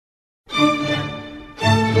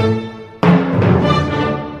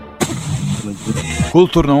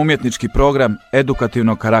Kulturno-umjetnički program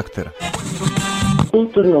edukativnog karaktera.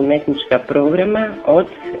 Kulturno-umjetnička programa od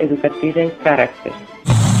edukativnog karaktera.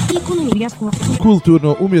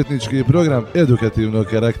 Kulturno-umjetnički program edukativnog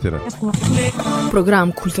karaktera.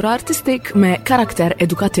 Program kulturartistik me karakter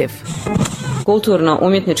edukativ.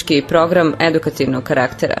 Kulturno-umjetnički program edukativnog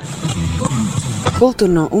karaktera.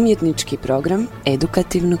 Kulturno-umjetnički program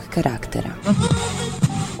edukativnog karaktera.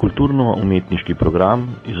 Kulturno-umjetniški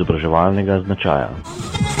program izobraževalnega značaja.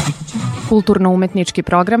 Kulturno-umjetnički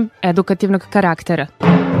program edukativnog karaktera.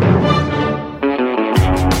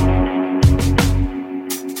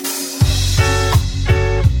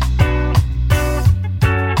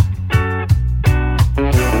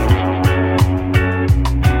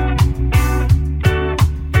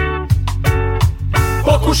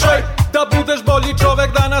 Pokušaj da budeš bolji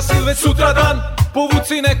čovek danas ili već sutra dan.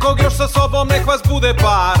 Povuci nekog još sa sobom, nek vas bude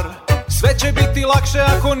par. Sve će biti lakše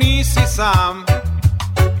ako nisi sam.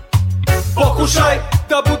 Pokušaj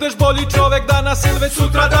da budeš bolji čovek danas ili već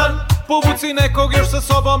sutra dan. Povuci nekog još sa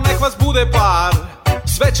sobom, nek vas bude par.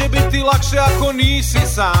 Sve će biti lakše ako nisi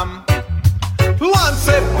sam.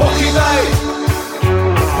 Lance pokidaj,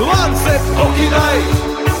 lance pokidaj,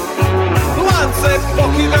 lance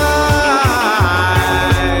pokidaj.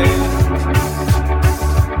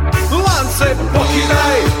 Lance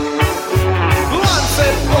pokidaj, lance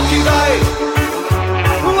pokidaj,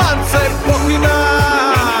 lance pokidaj.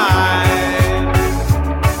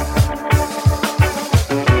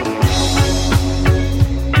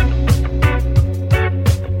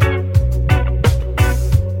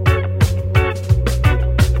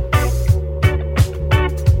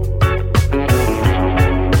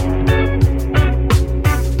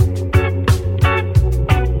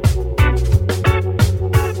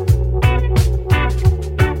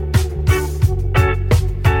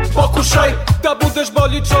 Pokušaj da budeš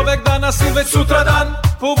bolji čovek danas ili već sutra dan.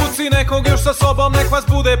 Povuci nekog još sa sobom, nek vas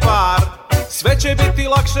bude par. Sve će biti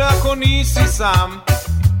lakše ako nisi sam.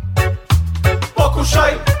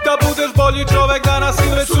 Pokušaj da budeš bolji čovek danas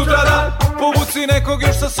ili već sutra dan. Povuci nekog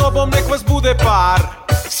još sa sobom, nek vas bude par.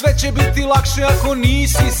 Sve će biti lakše ako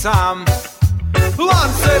nisi sam.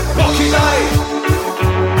 Lance pokidaj,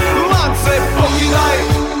 lance pokidaj,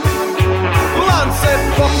 lance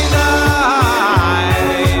pokidaj.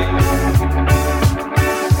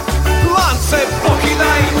 Lance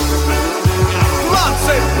pokidaj,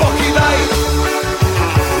 lance pokidaj,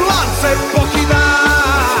 lance pokidaj.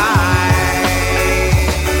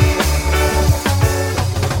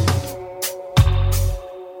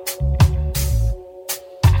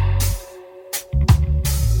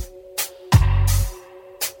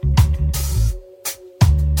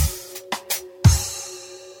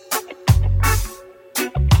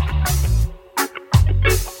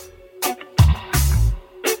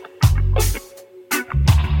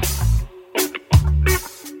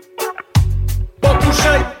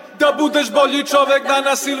 Budeš bolji čovek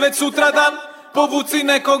danas ili već sutra dan. Povuci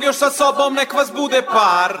nekog još sa sobom, nek vas bude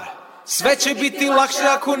par. Sve će biti lakše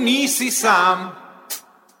ako nisi sam.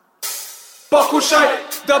 Pokušaj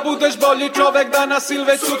da budeš bolji čovek danas ili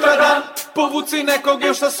već sutra dan. Povuci nekog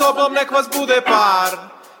još sa sobom, nek vas bude par.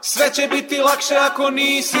 Sve će biti lakše ako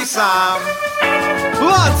nisi sam.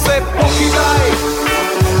 Lance pokidaj,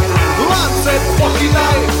 lance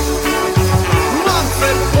pokidaj, lance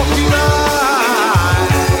pokidaj.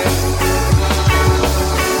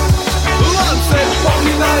 Lance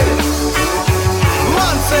pokidaj,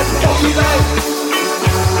 lance pokidaj,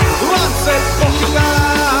 lance pokidaj.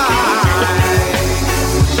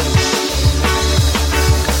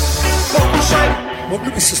 Pokušaj.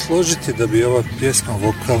 Mogli bi se složiti da bi ova pjesma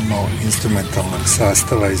vokalno-instrumentalnog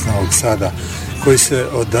sastava iz Novog Sada, koji se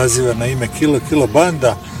odaziva na ime Kilo Kilo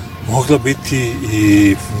Banda, mogla biti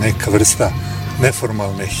i neka vrsta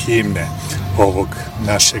neformalne himne ovog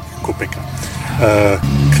našeg kupeka.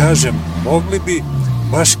 Kažem, mogli bi,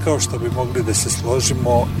 baš kao što bi mogli da se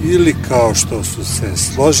složimo ili kao što su se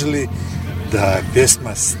složili da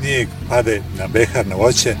pjesma Snijeg pade na behar na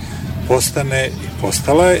voće postane i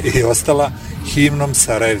postala je i ostala himnom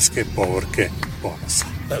sarajevske povorke Ponosa.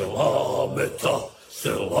 Selameta,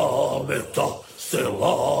 selameta,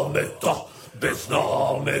 selameta, bez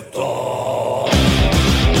nameta.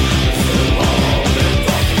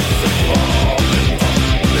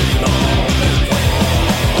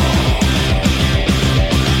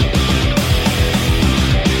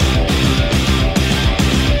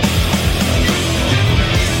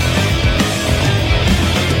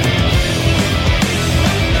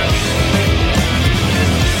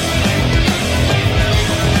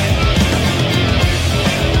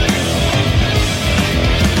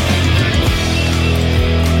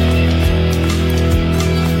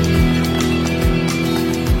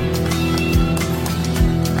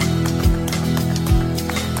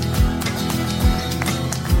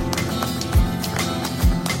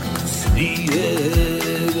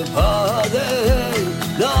 snijeg pade,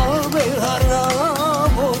 da me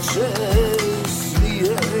haravoće,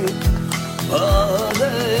 snijeg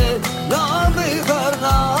pade, da me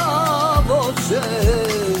haravoće,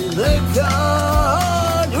 neka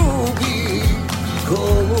ljubi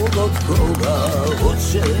kogod koga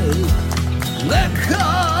hoće, neka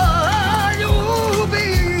ljubi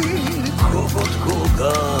kogod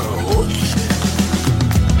koga hoće.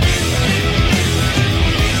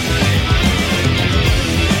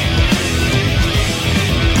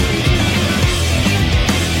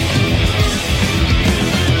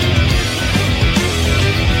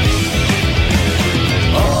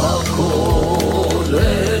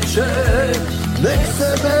 Nek se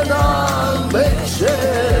me nameće,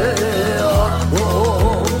 ako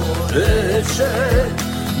reče,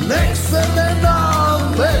 nek se me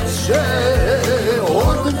nameće,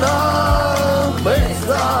 od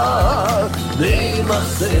nameta, nema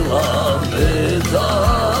sela meta,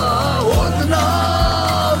 od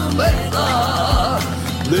nameta,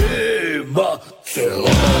 nema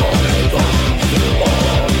sela meta, sela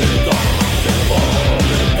meta, sela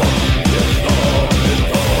meta.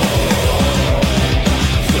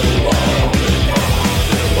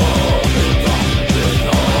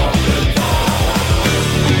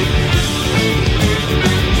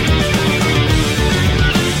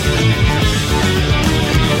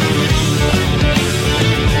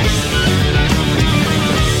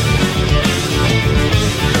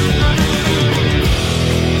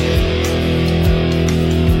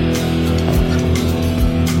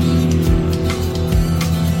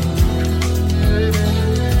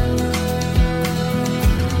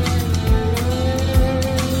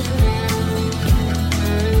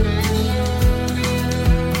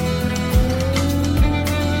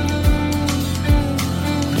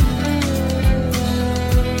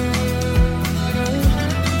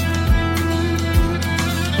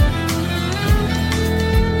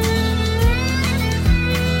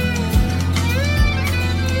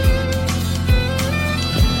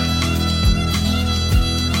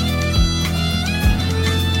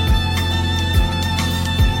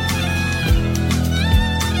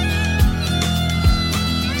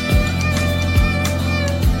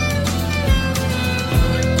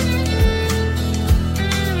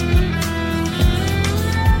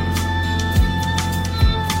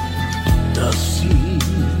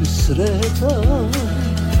 Sretan,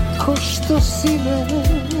 ko što si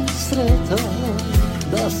nesretan,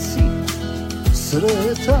 da si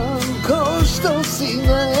sretan, ko što si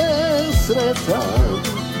nesretan,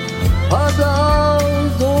 pa da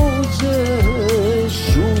dođeš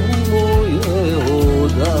u moje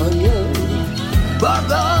odaje, pa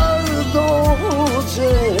da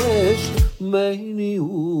dođeš meni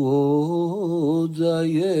u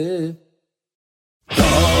odaje.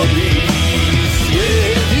 Da mi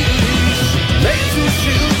sjediš među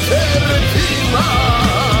šiltertima,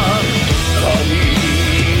 da mi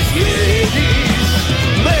sjediš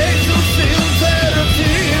među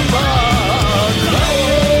šiltertima, kao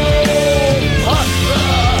paša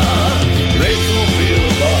među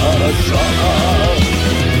bilbašama,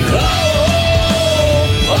 kao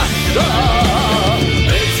paša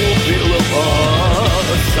među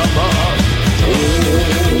bilbašama.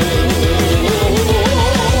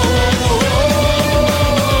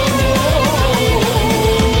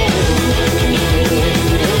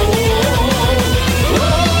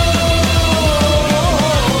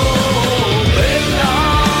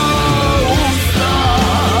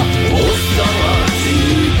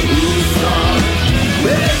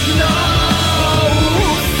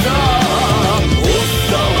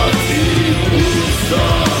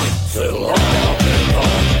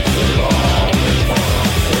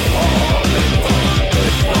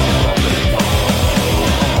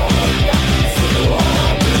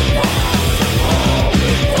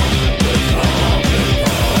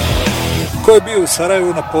 Ko je bio u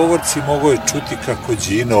Sarajevu na povorci mogao je čuti kako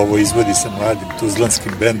Đino ovo izvodi sa mladim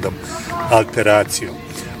tuzlanskim bendom Alteracijom.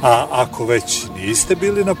 A ako već niste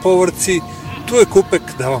bili na povorci, tu je Kupek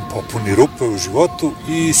da vam popuni rupe u životu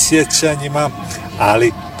i sjećanjima,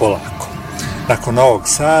 ali polako. Nakon Novog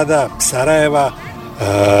Sada, Sarajeva,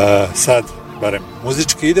 sad barem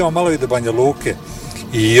muzički idemo malo i do Banja Luke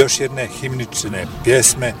i još jedne himnične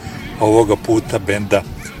pjesme, ovoga puta benda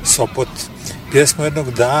Sopot. Pjesmu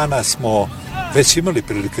jednog dana smo već imali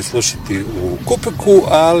prilike slušati u Kupeku,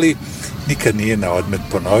 ali nikad nije na odmet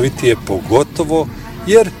ponoviti je, pogotovo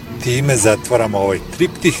jer time zatvaramo ovaj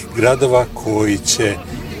triptih gradova koji će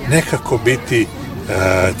nekako biti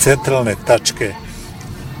centralne tačke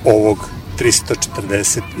ovog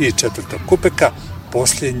 344. Kupeka,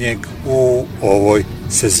 posljednjeg u ovoj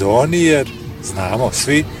sezoni, jer znamo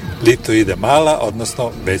svi, lito ide mala,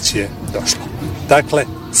 odnosno već je došlo. Dakle,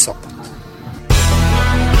 Sopot.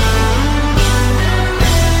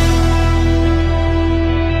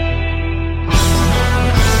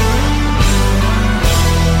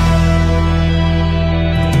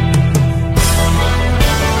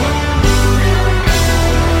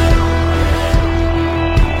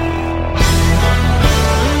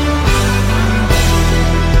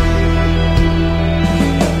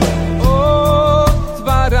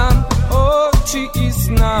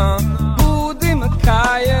 Budim,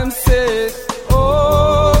 kajem se,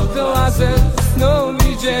 odlaze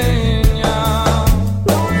snoviđenja.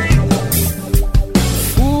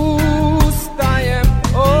 Ustajem,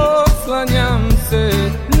 oslanjam se,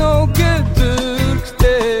 noge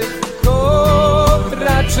drhte,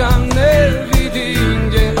 vraćam, ne vidim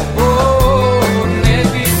gdje, ne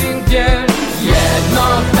vidim gdje.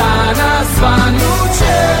 Jednog dana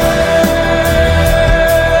svanuće,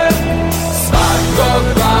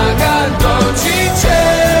 doći će,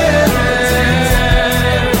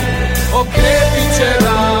 okrepit će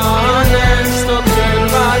rane što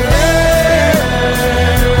krvare,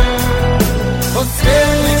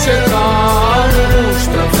 osvetlit će travu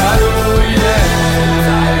što caruje.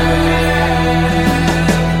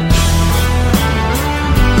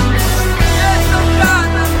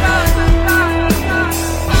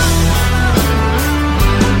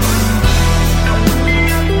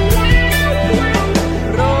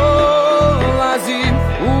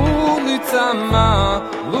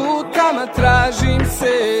 Lutama tražim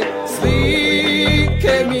se,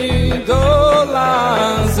 slike mi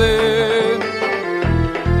dolaze.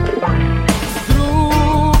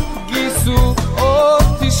 Drugi su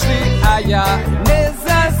otišli, a ja ne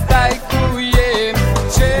zastajkujem.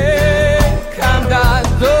 Čekam da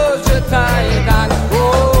dođe taj dan,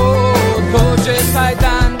 dođe taj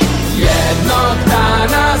dan. Jednog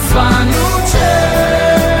dana svanuće,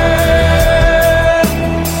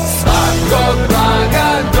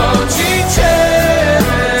 doći će,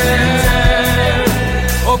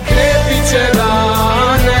 okrepit će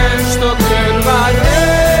rane što krvare,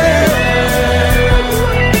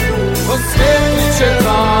 osvetlit će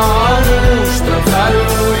travu što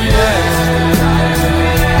caruje.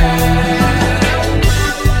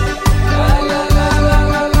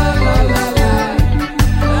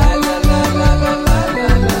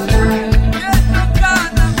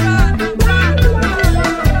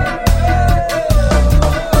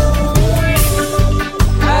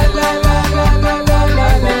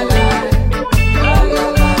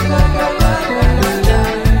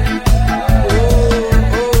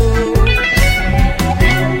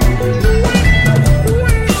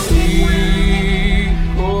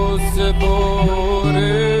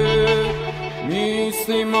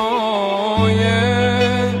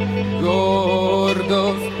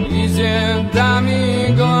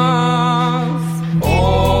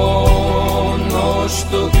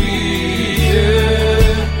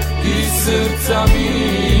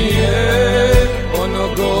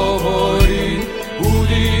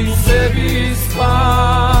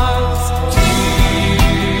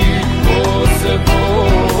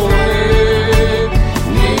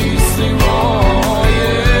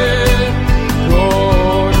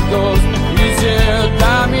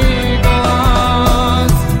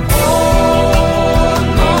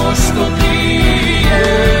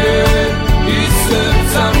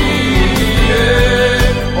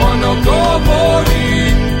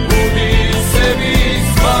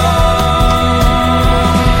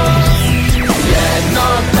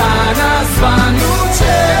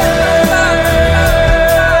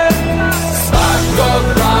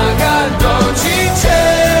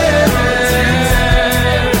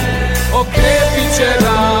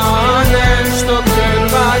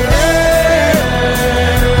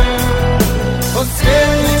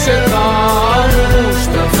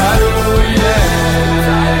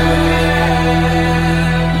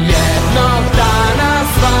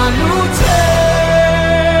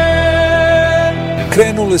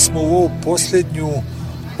 Krenuli smo u ovu posljednju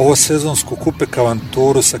ovosezonsku kupek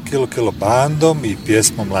avanturu sa Kilo bandom i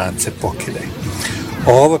pjesmom Lance pokidaj.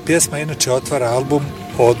 Ova pjesma inače otvara album,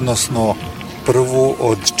 odnosno prvu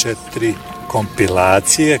od 4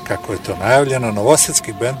 kompilacije, kako je to najavljeno,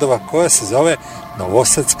 novosadskih bendova koja se zove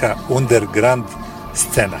Novosadska underground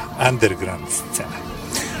scena.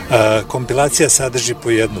 Kompilacija sadrži po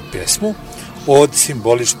jednu pjesmu od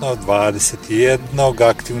simbolično 21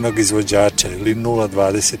 aktivnog izvođača ili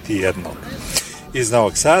 0,21 iz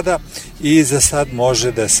Novog Sada i za sad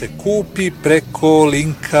može da se kupi preko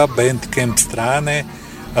linka Bandcamp strane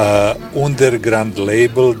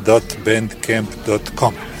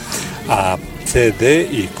undergroundlabel.bandcamp.com. A CD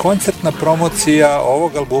i koncertna promocija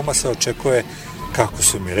ovog albuma se očekuje, kako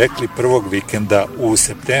su mi rekli, prvog vikenda u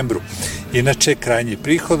septembru. Inače, krajnji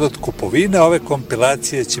prihod od kupovine ove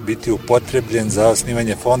kompilacije će biti upotrebljen za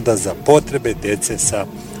osnivanje fonda za potrebe dece sa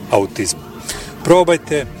autizmom.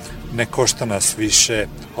 Probajte, ne košta nas više,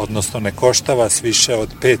 odnosno ne košta vas više od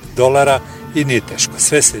 $5 i nije teško.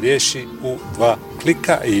 Sve se riješi u 2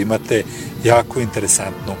 klika i imate jako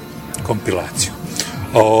interesantnu kompilaciju.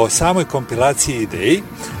 O samoj kompilaciji ideji,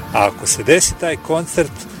 a ako se desi taj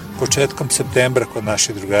koncert početkom septembra kod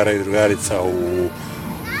naših drugara i drugarica u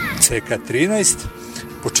CK13,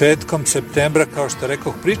 početkom septembra, kao što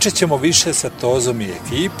rekoh, pričat ćemo više sa Tozom i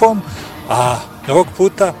ekipom, a ovog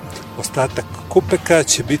puta ostatak kupeka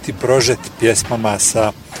će biti prožet pjesmama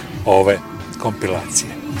sa ove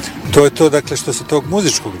kompilacije. To je to, dakle, što se tog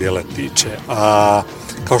muzičkog dijela tiče, a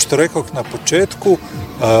kao što rekoh na početku,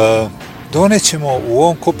 donećemo u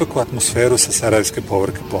ovom kupeku atmosferu sa Sarajevske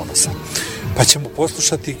povorke Ponosa. Pa ćemo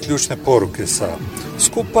poslušati ključne poruke sa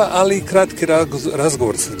skupa, ali i kratki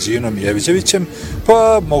razgovor sa Džinom Jeviđevićem,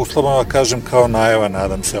 pa mogu slobodno kažem kao najava,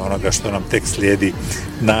 nadam se, onoga što nam tek slijedi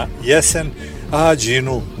na jesen, a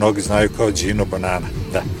Džinu mnogi znaju kao Džino Banana.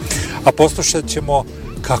 Da. A poslušat ćemo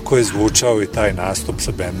kako je zvučao i taj nastup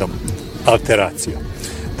sa bendom Alteracio.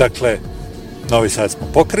 Dakle, Novi Sad smo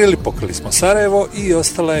pokrili smo Sarajevo i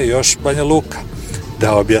ostala je još Banja Luka.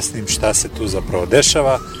 Da objasnim šta se tu zapravo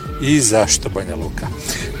dešava i zašto Banja Luka.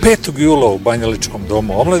 5. jula u Banjaličkom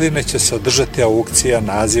domu omladine će se održati aukcija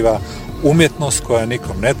naziva Umjetnost koja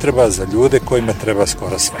nikom ne treba za ljude kojima treba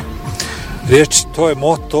skoro sve. To je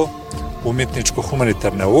moto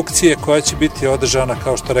umjetničko-humanitarne aukcije koja će biti održana,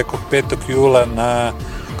 kao što rekao, 5. jula na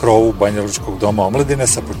krovu Banjaličkog doma omladine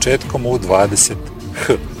sa početkom u 20h.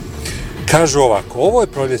 Kažu ovako, ovo je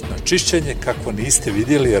proljetno čišćenje kakvo niste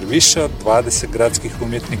vidjeli, jer više od 20 gradskih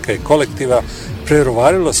umjetnika i kolektiva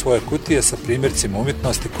prerovarilo svoje kutije sa primjercima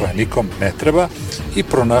umjetnosti koja nikom ne treba i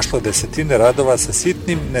pronašlo desetine radova sa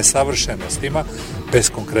sitnim nesavršenostima bez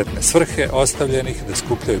konkretne svrhe, ostavljenih da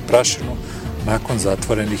skupljaju prašinu nakon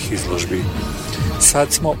zatvorenih izložbi.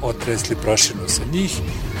 Sad smo otresli prašinu sa njih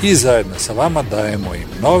i zajedno sa vama dajemo im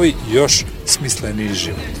novi, još smisleniji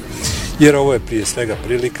život. Jer ovo je prije svega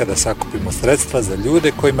prilika da sakupimo sredstva za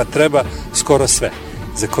ljude kojima treba skoro sve,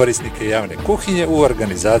 za korisnike javne kuhinje u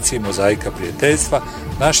organizaciji Mozaika prijateljstva,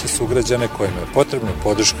 naše sugrađane kojima je potrebna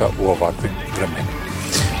podrška u ovakvim vremenima.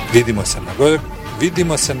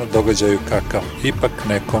 Vidimo se na događaju kakav ipak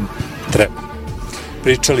nekom treba.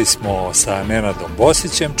 Pričali smo sa Nenadom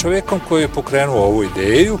Bosićem, čovjekom koji je pokrenuo ovu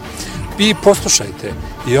ideju, i poslušajte.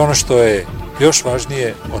 I ono što je još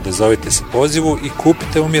važnije, odazovite se pozivu i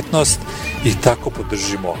kupite umjetnost i tako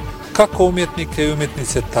podržimo kako umjetnike i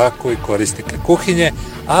umjetnice, tako i korisnike kuhinje,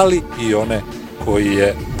 ali i one koji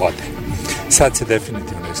je vode. Sad se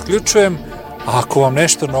definitivno isključujem, a ako vam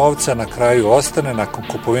nešto novca na kraju ostane nakon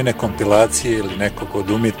kupovine kompilacije ili nekog od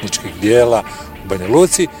umjetničkih dijela u Banja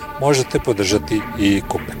Luci, možete podržati i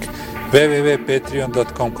kupek.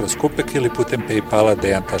 www.patreon.com/kupek ili putem Paypala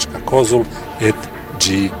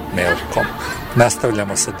dejan.kozul@gmail.com.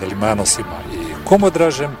 Nastavljamo sa Delimanosima i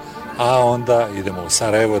Kumodražem, a onda idemo u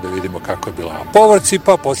Sarajevo da vidimo kako je bila na povorci,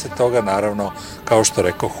 pa poslije toga, naravno, kao što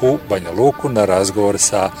rekoh, u Banja Luku na razgovor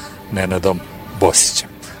sa Nenadom Bosićem.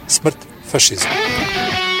 Smrt fašizmu.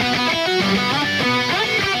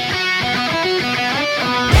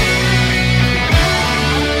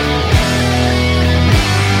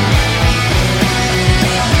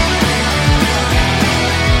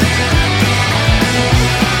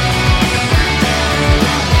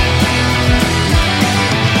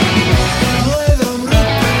 Koji je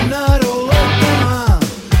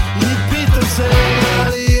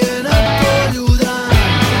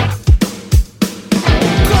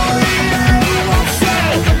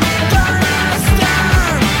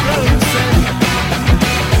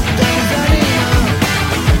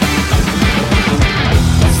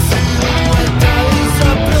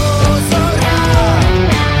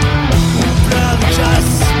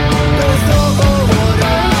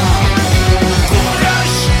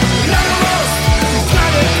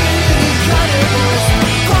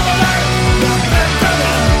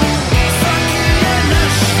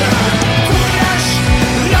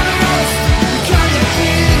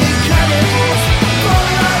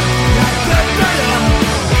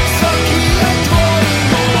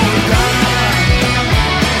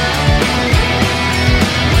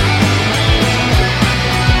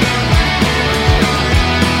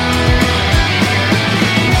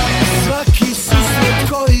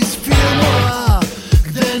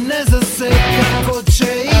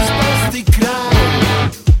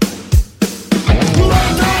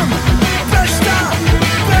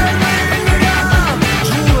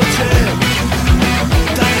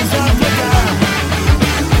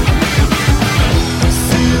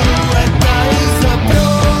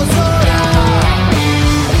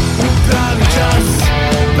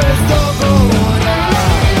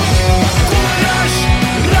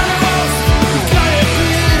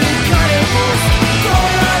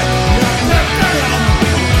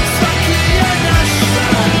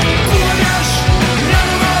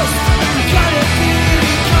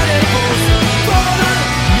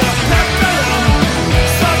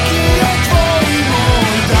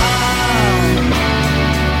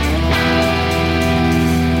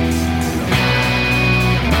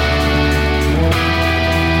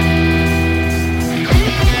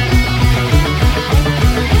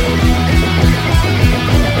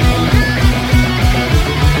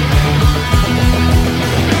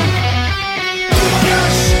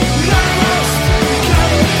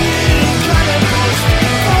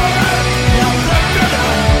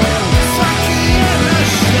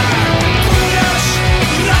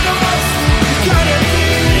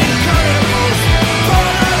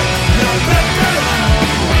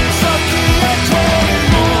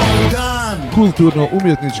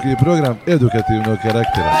kulturno-umjetnički program edukativnog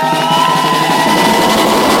karaktera.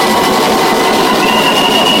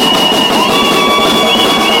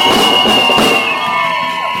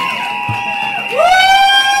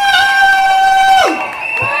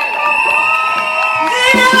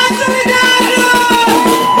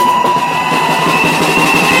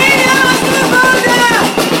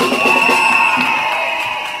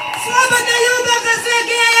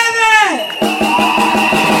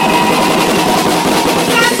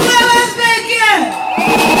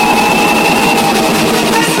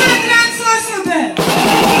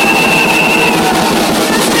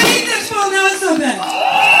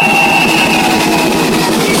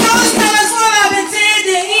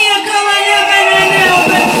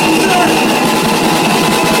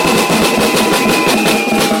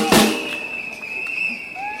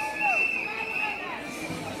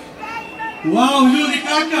 Wow, ljudi,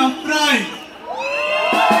 kakav praj!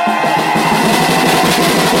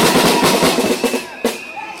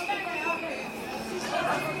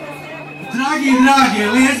 Dragi i drage,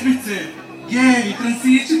 lezbice, geji,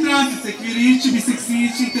 transići, transice, kvirići,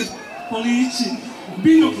 biseksići, polići,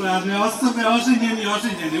 binuklearne osobe, oženjeni i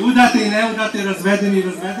oženjeni, udate i neudate, razvedeni i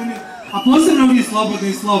razvedeni, a posebno vi slobodni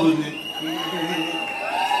i slobodni.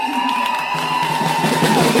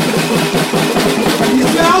 I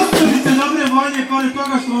sve ostalice dobre volje, pored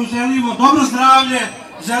toga što vam želimo dobro zdravlje,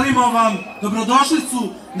 želimo vam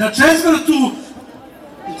dobrodošlicu na 4.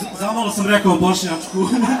 Zamalo sam rekao bošnjačku.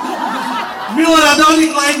 Milorad, don't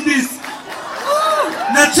eat like this.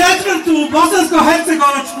 Na 4.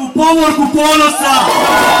 bosansko-hercegovačku povorku Ponosa.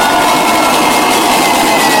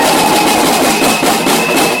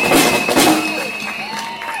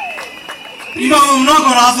 Imamo mnogo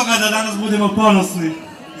razloga da danas budemo ponosni.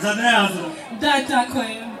 Za Neazra. Da, tako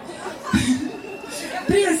je.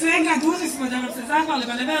 Prije svega dužni smo da vam se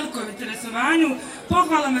zahvalimo na velikom interesovanju,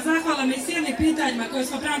 pohvalama, zahvalama i silnim pitanjima koje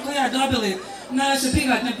smo Branko i ja dobili na naše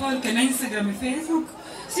privatne poruke na Instagram i Facebook.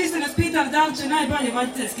 Svi ste nas pitali da li će najbolji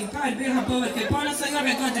voditeljski par Birha, Povorka i Ponosa i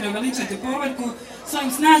ove godine uveličati Povorku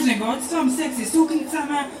svojim snažnim vodstvom, seksi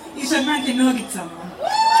suknicama i šarmantnim nogicama.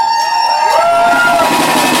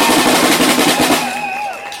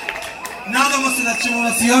 Nadamo se da ćemo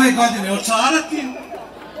vas i ove godine očarati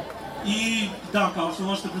i da, kao što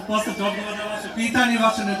možete pretpostaviti odgovor na vaše pitanje i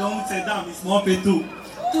vaše nedoumice je da, mi smo opet tu.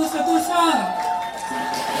 Tu smo.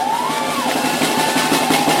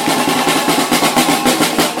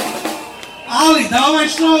 Ali da ovaj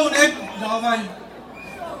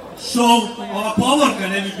show, ova povorka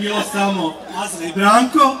ne bi bilo samo Azra i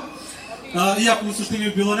Branko, iako u suštini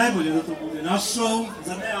bi bilo najbolje da to bude naš show,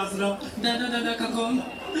 zar ne Azra? Da, kako?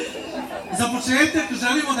 Za početak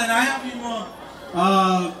želimo da najavimo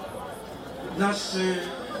naše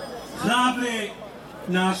hrabre,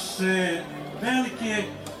 naše velike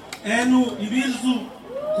Enu i Virzu,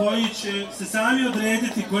 koji će se sami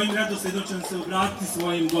odrediti kojim redoslijedom će se obratiti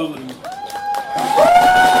svojim govorima.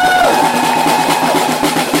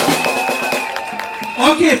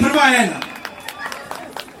 Ok, prva Ena.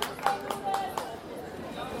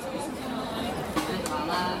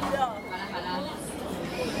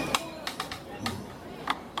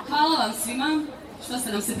 Hvala vam svima što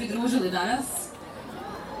ste nam se pridružili danas.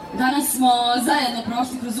 Danas smo zajedno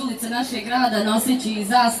prošli kroz ulice našeg grada noseći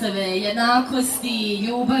zastave jednakosti,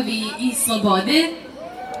 ljubavi i slobode.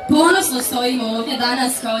 Ponosno stojimo ovdje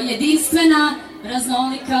danas kao jedinstvena,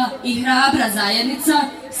 raznolika i hrabra zajednica,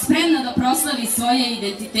 spremna da proslavi svoje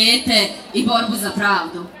identitete i borbu za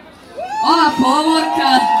pravdu. Ova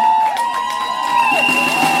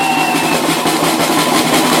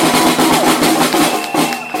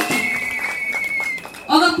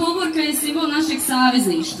povorka je simbol našeg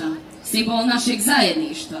savezništva, simbol našeg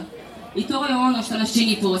zajedništva i to je ono što nas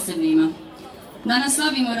čini posebnima. Danas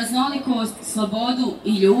slavimo raznolikost, slobodu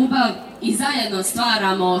i ljubav i zajedno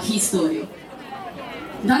stvaramo historiju.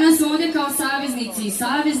 Danas smo ovdje kao saveznici i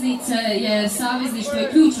saveznice jer savezništvo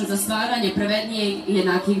je ključno za stvaranje pravednijeg i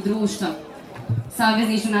jednakih društva.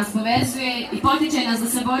 Savezništvo nas povezuje i potiče nas da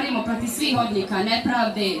se borimo protiv svih oblika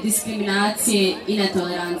nepravde, diskriminacije i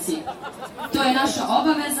netolerancije. To je naša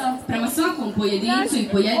obaveza prema svakom pojedincu i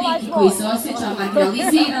pojedinki koji se osjeća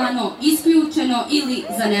marginalizirano, isključeno ili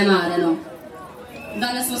zanemareno.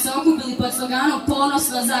 Danas smo se okupili pod sloganom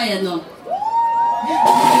Ponosno zajedno.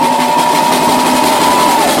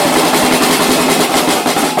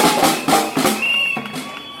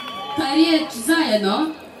 Ta riječ zajedno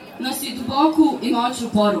nosi duboku i moćnu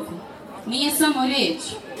poruku. Nije samo riječ,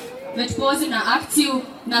 već poziv na akciju,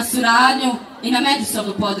 na suradnju i na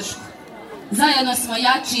međusobnu podršku. Zajedno smo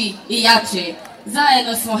jači i jače.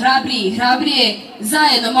 zajedno smo hrabriji i hrabrije,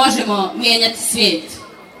 zajedno možemo mijenjati svijet.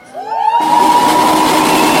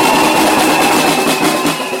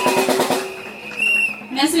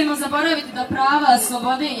 Ne smijemo zaboraviti da prava,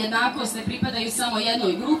 slobode i jednakost ne pripadaju samo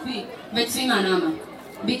jednoj grupi, već svima nama.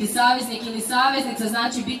 Biti saveznik ili saveznica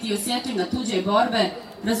znači biti osjetljiv na tuđe borbe,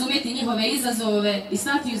 razumjeti njihove izazove i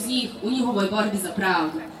stati uz njih u njihovoj borbi za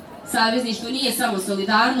pravdu. Savezništvo nije samo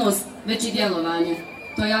solidarnost, već i djelovanje.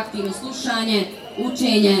 To je aktivno slušanje,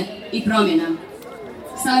 učenje i promjena.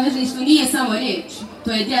 Savezništvo nije samo riječ,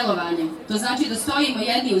 to je djelovanje. To znači da stojimo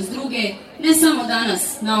jedni uz druge, ne samo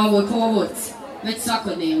danas na ovoj povorci, već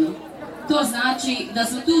svakodnevno. To znači da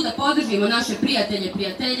smo tu da podržimo naše prijatelje,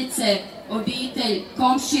 prijateljice, obitelj,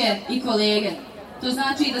 komšije i kolege. To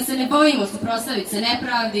znači da se ne bojimo suprotstaviti se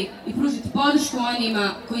nepravdi i pružiti podršku onima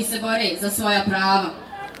koji se bore za svoja prava.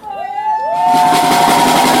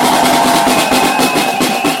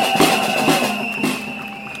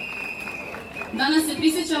 Danas se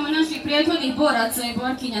prisjećamo naših prethodnih boraca i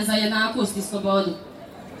borkinja za jednakost i slobodu.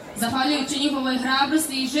 Zahvaljujući njihovoj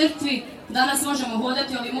hrabrosti i žrtvi, danas možemo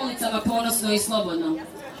hodati ovim ulicama ponosno i slobodno.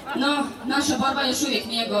 No, naša borba još uvijek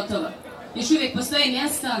nije gotova. Još uvijek postoje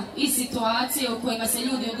mjesta i situacije u kojima se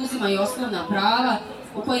ljudi oduzimaju osnovna prava,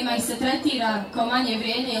 u kojima ih se tretira kao manje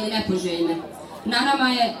vrijedne ili nepoželjne. Na nama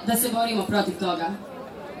je da se borimo protiv toga.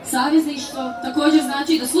 Savezništvo također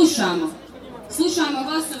znači da slušamo. Slušajmo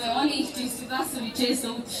glasove onih čiji su glasovi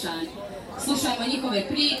često utišani. Slušajmo njihove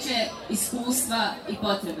priče, iskustva i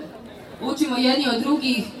potrebe. Učimo jedni od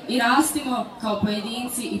drugih i rastimo kao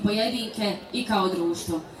pojedinci i pojedinke i kao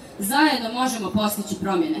društvo. Zajedno možemo postići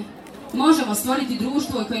promjene. Možemo stvoriti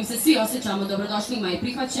društvo u kojem se svi osjećamo dobrodošlima i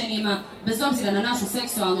prihvaćenima, bez obzira na našu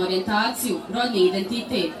seksualnu orijentaciju, rodni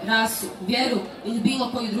identitet, rasu, vjeru ili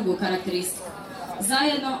bilo koju drugu karakteristiku.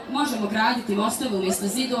 Zajedno možemo graditi mostove umjesto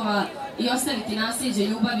zidova i ostaviti nasljeđe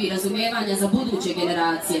ljubavi i razumijevanja za buduće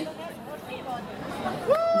generacije.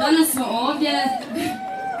 Danas smo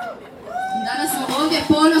ovdje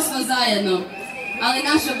ponosno zajedno, ali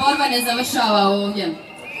naša borba ne završava ovdje.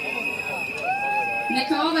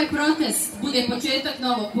 Neka ovaj protest bude početak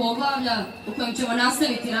novog poglavlja u kojem ćemo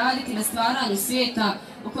nastaviti raditi na stvaranju svijeta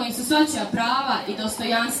u kojem su svačija prava i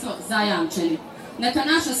dostojanstvo zajamčeni. Neka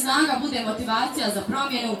naša snaga bude motivacija za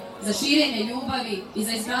promjenu, za širenje ljubavi i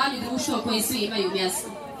za izgradnju društva u kojem svi imaju mjesto.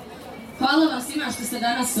 Hvala vam svima što ste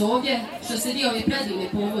danas ovdje, što ste dio ove predivne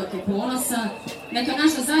povorke ponosa. Neka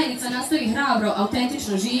naša zajednica nastavi hrabro,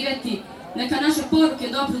 autentično živjeti. Neka naše poruke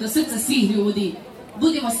dopru do srca svih ljudi.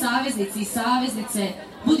 Budimo saveznici i saveznice,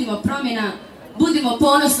 budimo promjena, budimo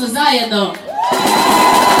ponosno zajedno!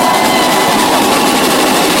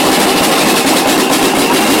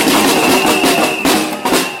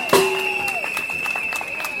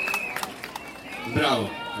 Bravo,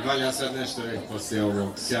 valja sad nešto reći poslije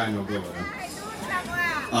ovog sjajnog govora.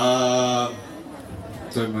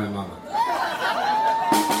 To je moja mama.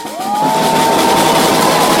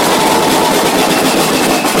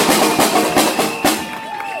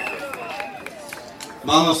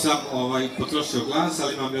 Malo sam potrošio glas,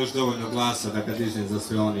 ali imam još dovoljno glasa da ga dižem za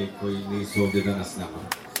sve oni koji nisu ovdje danas s nama.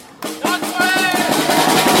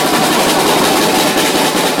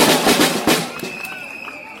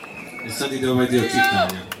 I sad ide ovaj dio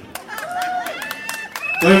čitanja.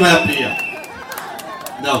 To je moja prija.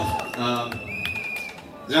 Dobro.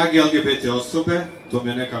 Dragi LGBT osobe, to mi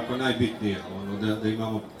je nekako najbitnije, da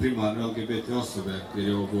imamo primarno LGBT osobe, jer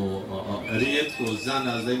je ovo rijetko za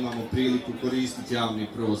nas da imamo priliku koristiti javni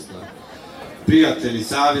prostor. Prijatelji,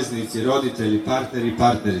 saveznici, roditelji, partneri,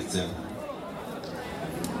 partnerice.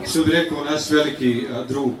 Što bi rekao naš veliki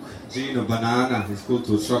drug Gino Banana iz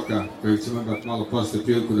Kultur Šoka, kojeg ćemo imati malo poslije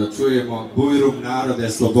priliku da čujemo, Bujrum narode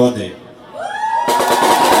slobode.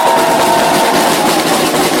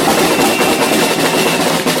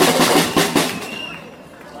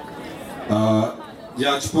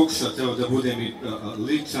 Ja ću pokušati da budem i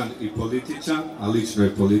ličan i političan, a lično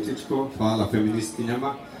je političko, hvala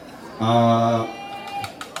feministinjama.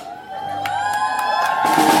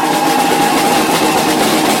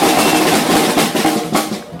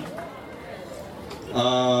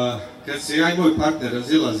 Kad se ja i moj partner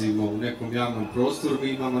razilazimo u nekom javnom prostoru, mi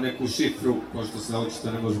imamo neku šifru, pošto se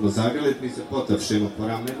očito ne možemo zagrliti, mi se potapšemo po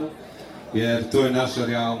ramenu, jer to je naša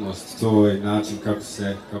realnost, to je način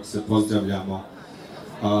kako se pozdravljamo.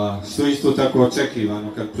 Što isto tako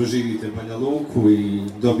očekivano kad proživite Banja Luku i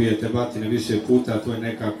dobijete batine više puta, to je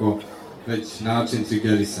nekako već način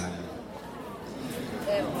trigerisanja.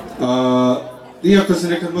 Iako se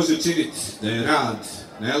nekad može činiti da je rad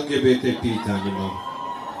na LGBT pitanjima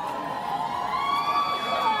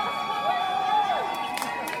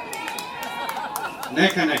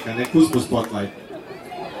Neka uzmu spotlight.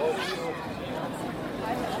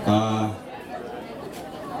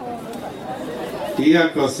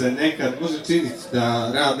 Iako se nekad može činiti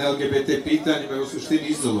da rad na LGBT pitanjima je u suštini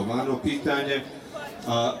izolovano pitanje,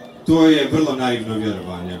 to je vrlo naivno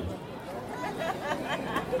vjerovanje.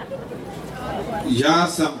 Ja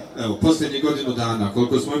sam, posljednjih godinu dana,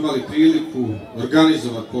 koliko smo imali priliku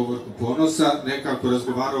organizovati povorku Ponosa, nekako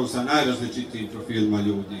razgovarao sa najrazličitijim profilima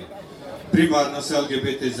ljudi. Primarno sa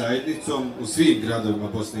LGBT zajednicom u svim gradovima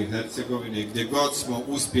Bosne i Hercegovine, gdje god smo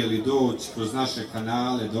uspjeli doći kroz naše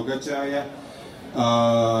kanale događaja,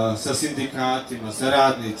 sa sindikatima, sa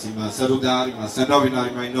radnicima, sa rudarima, sa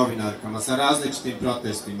novinarima i novinarkama, sa različitim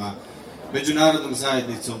protestima, međunarodnom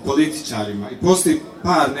zajednicom, političarima. I postoji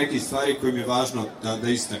par nekih stvari koje mi je važno da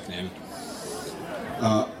istaknem.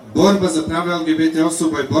 Borba za prava LGBT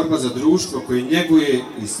osoba je borba za društvo koje njeguje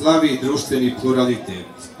i slavi društveni pluralitet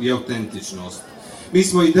i autentičnost. Mi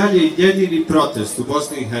smo i dalje jedini protest u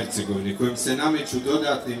Bosni i Hercegovini kojim se nameću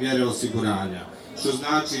dodatne mjere osiguranja, što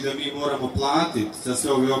znači da mi moramo platiti za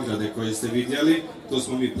sve ove ograde koje ste vidjeli, to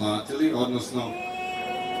smo mi platili, odnosno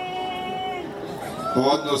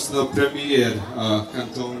premijer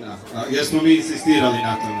kantona, jer smo mi insistirali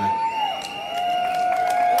na tome.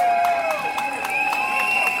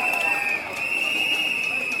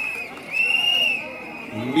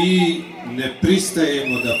 Mi ne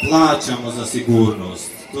pristajemo da plaćamo za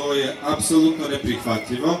sigurnost. To je apsolutno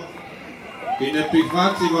neprihvatljivo. I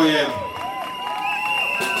neprihvatljivo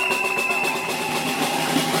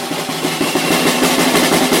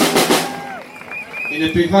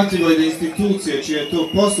je da institucije čije je to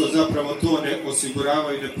posao zapravo to ne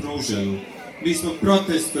osiguravaju i ne pružaju. Mi smo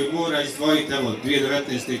protest koji mora izdvojiti, evo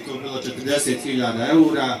 2019. je to bilo 40.000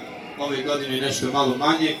 eura, ove godine je nešto malo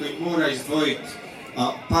manje, koji mora izdvojiti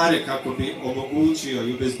pare kako bi omogućio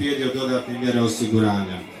i obezbijedio dodatne mjere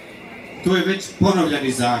osiguranja. To je već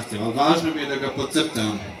ponovljeni zahtjev, ali važno mi je da ga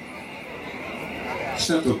podcrtam.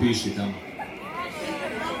 Šta to piši tamo?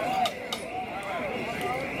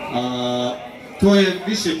 To je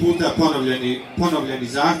više puta ponovljeni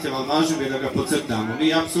zahtjev, ali važno mi je da ga podcrtamo.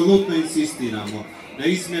 Mi apsolutno insistiramo na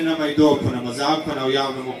izmjenama i dopunama zakona o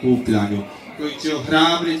javnom okupljanju, koji će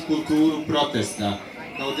ohrabriti kulturu protesta,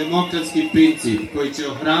 kao demokratski princip, koji će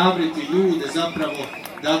ohrabriti ljude zapravo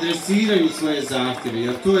da adresiraju svoje zahtjeve,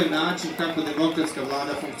 jer to je način kako demokratska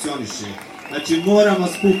vlada funkcioniše. Znači moramo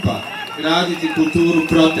skupa graditi kulturu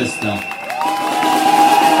protesta.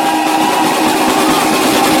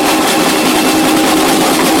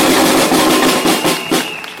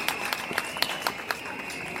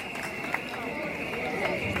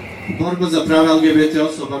 Borba za prava LGBT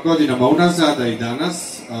osoba godinama unazad i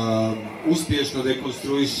danas uspješno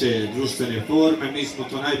dekonstruiše društvene forme. Mi smo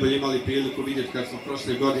to najbolje imali priliku vidjeti kad smo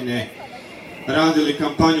prošle godine radili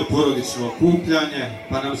kampanju porodično okupljanje,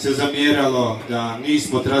 pa nam se zamjeralo da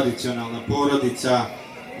nismo tradicionalna porodica,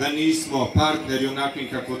 da nismo partneri onakvim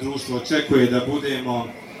kakvo društvo očekuje da budemo,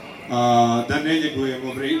 da ne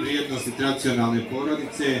njegujemo vrijednosti tradicionalne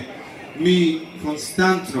porodice. Mi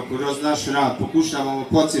konstantno kroz naš rad pokušavamo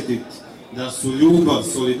podsjetiti da su ljubav,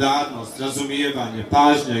 solidarnost, razumijevanje,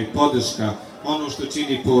 pažnja i podrška ono što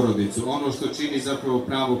čini porodicu, ono što čini zapravo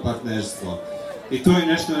pravo partnerstvo. I to je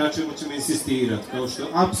nešto na čemu ćemo insistirati, kao što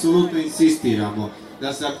apsolutno insistiramo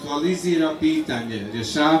da se aktualizira pitanje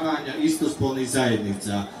rješavanja istospolnih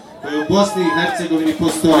zajednica koje u Bosni i Hercegovini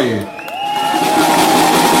postoje.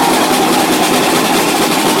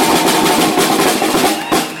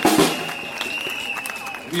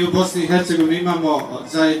 Mi u Bosni i Hercegovini imamo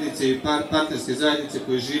zajednice i partnerske zajednice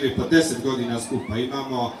koje žive po 10 godina skupa.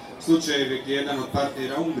 Imamo slučajeve gdje jedan od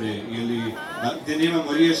partnera umre ili gdje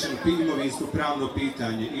nemamo riješeno imovinsko pravno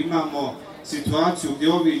pitanje. Imamo situaciju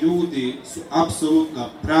gdje ovi ljudi su apsolutno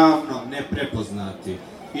pravno neprepoznati.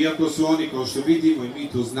 Iako su oni, kao što vidimo i mi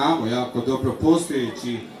to znamo, jako dobro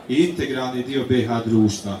postojeći i integralni dio BiH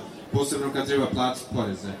društva, posebno kad treba platiti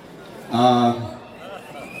poreze.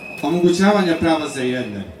 Omogućavanje prava za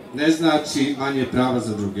jedne ne znači manje prava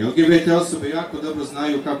za druge. LGBT osobe jako dobro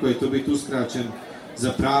znaju kako je to biti uskraćen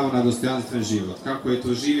za pravo na dostojanstven život, kako je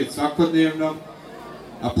to živjeti svakodnevno,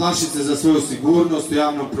 a plašiti se za svoju sigurnost u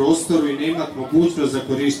javnom prostoru i ne imati mogućnost za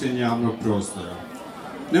korištenje javnog prostora.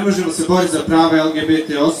 Ne možemo se boriti za prava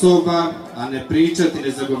LGBT osoba, a ne pričati,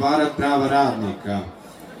 ne zagovarati prava radnika.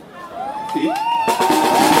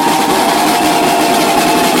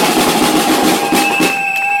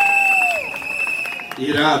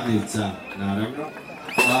 I radnica, naravno.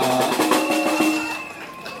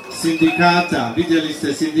 sindikata, vidjeli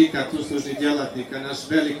ste sindikat uslužnih djelatnika, naš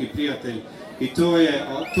veliki prijatelj, i to je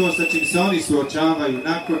to sa čim se oni suočavaju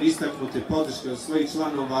nakon istaknute podrške od svojih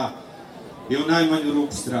članova je u najmanju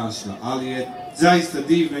ruku strašno, ali je zaista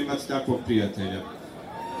divno imati takvog prijatelja.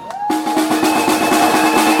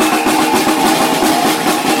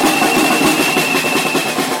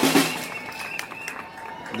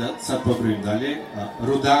 Da sad pobrojim dalje,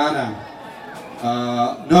 rudara,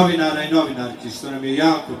 novinara i novinarki, što nam je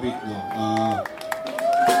jako bitno.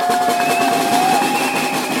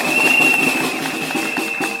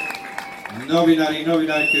 Novinari i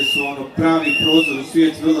novinarke su pravi prozor u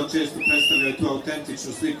svijet, vrlo često predstavljaju tu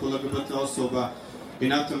autentičnu sliku LGBT osoba i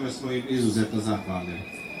na tome smo im izuzetno zahvalni.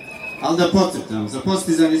 Ali da podcrtam, za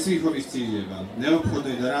postizanje svih ovih ciljeva neophodno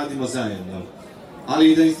je da radimo zajedno,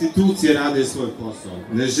 ali i da institucije rade svoj posao.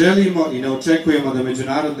 Ne želimo i ne očekujemo da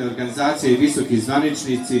međunarodne organizacije i visoki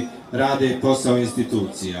zvaničnici rade posao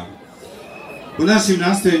institucija. U našim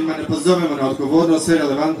nastojanjima ne pozovemo na odgovornost sve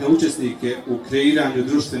relevantne učesnike u kreiranju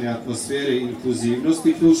društvene atmosfere i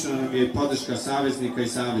inkluzivnosti. Ključno nam je podrška saveznika i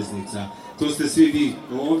saveznica. To ste svi vi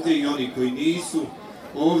ovdje i oni koji nisu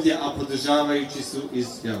ovdje, a podržavajući su iz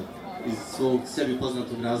svog sebi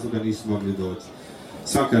poznatog razloga nisu mogli doći.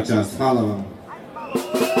 Svaka čast, hvala vam.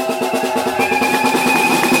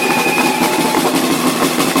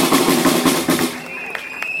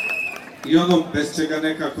 I ono bez čega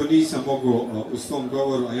nekako nisam mogao u svom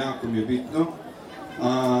govoru, a jako mi je bitno,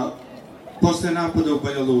 posle napada u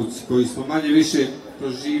Banja Luci, koji smo manje više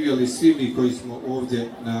proživjeli svi mi koji smo ovdje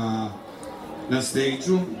na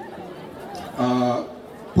stage-u,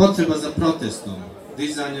 potreba za protestom,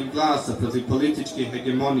 dizanjem glasa protiv političke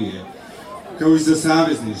hegemonije, kao i za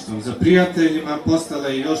savezništvom, za prijateljima postala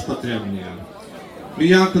je još potrebnija. Mi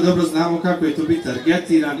jako dobro znamo kako je to biti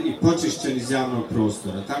targetiran i počišćen iz javnog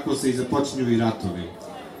prostora. Tako se i započinju i ratovi.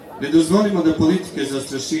 Ne dozvolimo da politike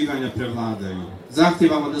zastrašivanja prevladaju.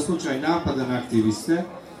 Zahtijevamo da slučaj napada na aktiviste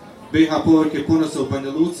BiH povorke Ponosa u Banja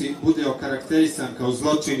Luci bude okarakterisan kao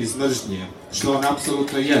zločin iz mržnje, što on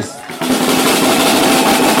apsolutno jest.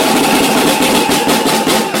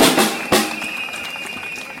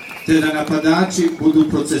 Te da napadači budu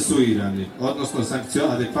procesuirani, odnosno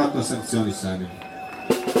adekvatno sankcionisani.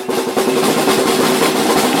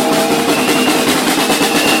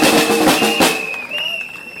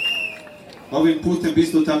 Ovim putem bi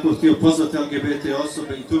isto tako htio pozvati LGBT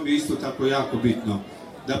osobe i to mi je isto tako jako bitno,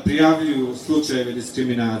 da prijavljuju slučajeve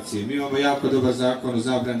diskriminacije. Mi imamo jako dobar zakon o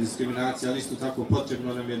zabrani diskriminacije, ali isto tako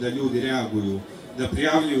potrebno nam je da ljudi reaguju, da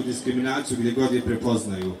prijavljuju diskriminaciju gdje god je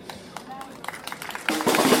prepoznaju.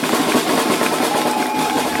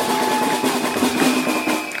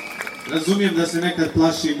 Razumijem da se nekad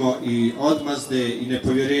plašimo i odmazde i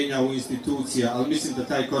nepovjerenja u institucija, ali mislim da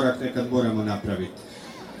taj korak nekad moramo napraviti.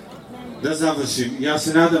 Da završim, ja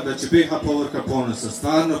se nadam da će BiH povorka Ponosa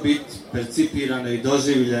stvarno biti percipirana i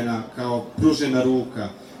doživljena kao pružena ruka,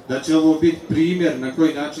 da će ovo biti primjer na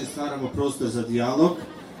koji način stvaramo prostor za dijalog,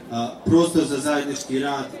 prostor za zajednički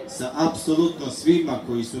rad sa apsolutno svima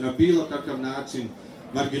koji su na bilo kakav način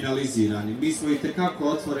marginalizirani. Mi smo itekako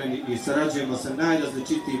otvoreni i sarađujemo sa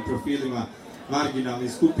najrazličitijim profilima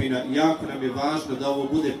marginalnih skupina i jako nam je važno da ovo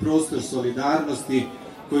bude prostor solidarnosti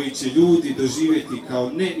koji će ljudi doživjeti kao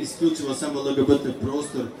ne isključivo samo LGBT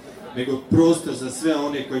prostor, nego prostor za sve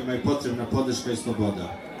one kojima je potrebna podrška i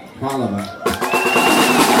sloboda. Hvala vam.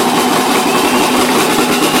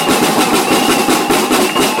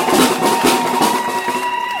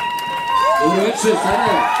 Dobro večer,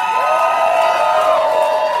 Sarajevo.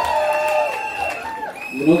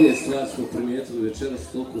 Mnoge stvari smo primijetili večeras,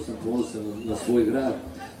 toliko sam ponosan na svoj grad,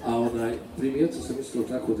 a primijetio sam isto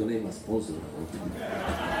tako da nema sponzora.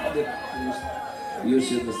 I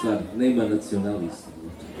još jedna stvar, nema nacionalista.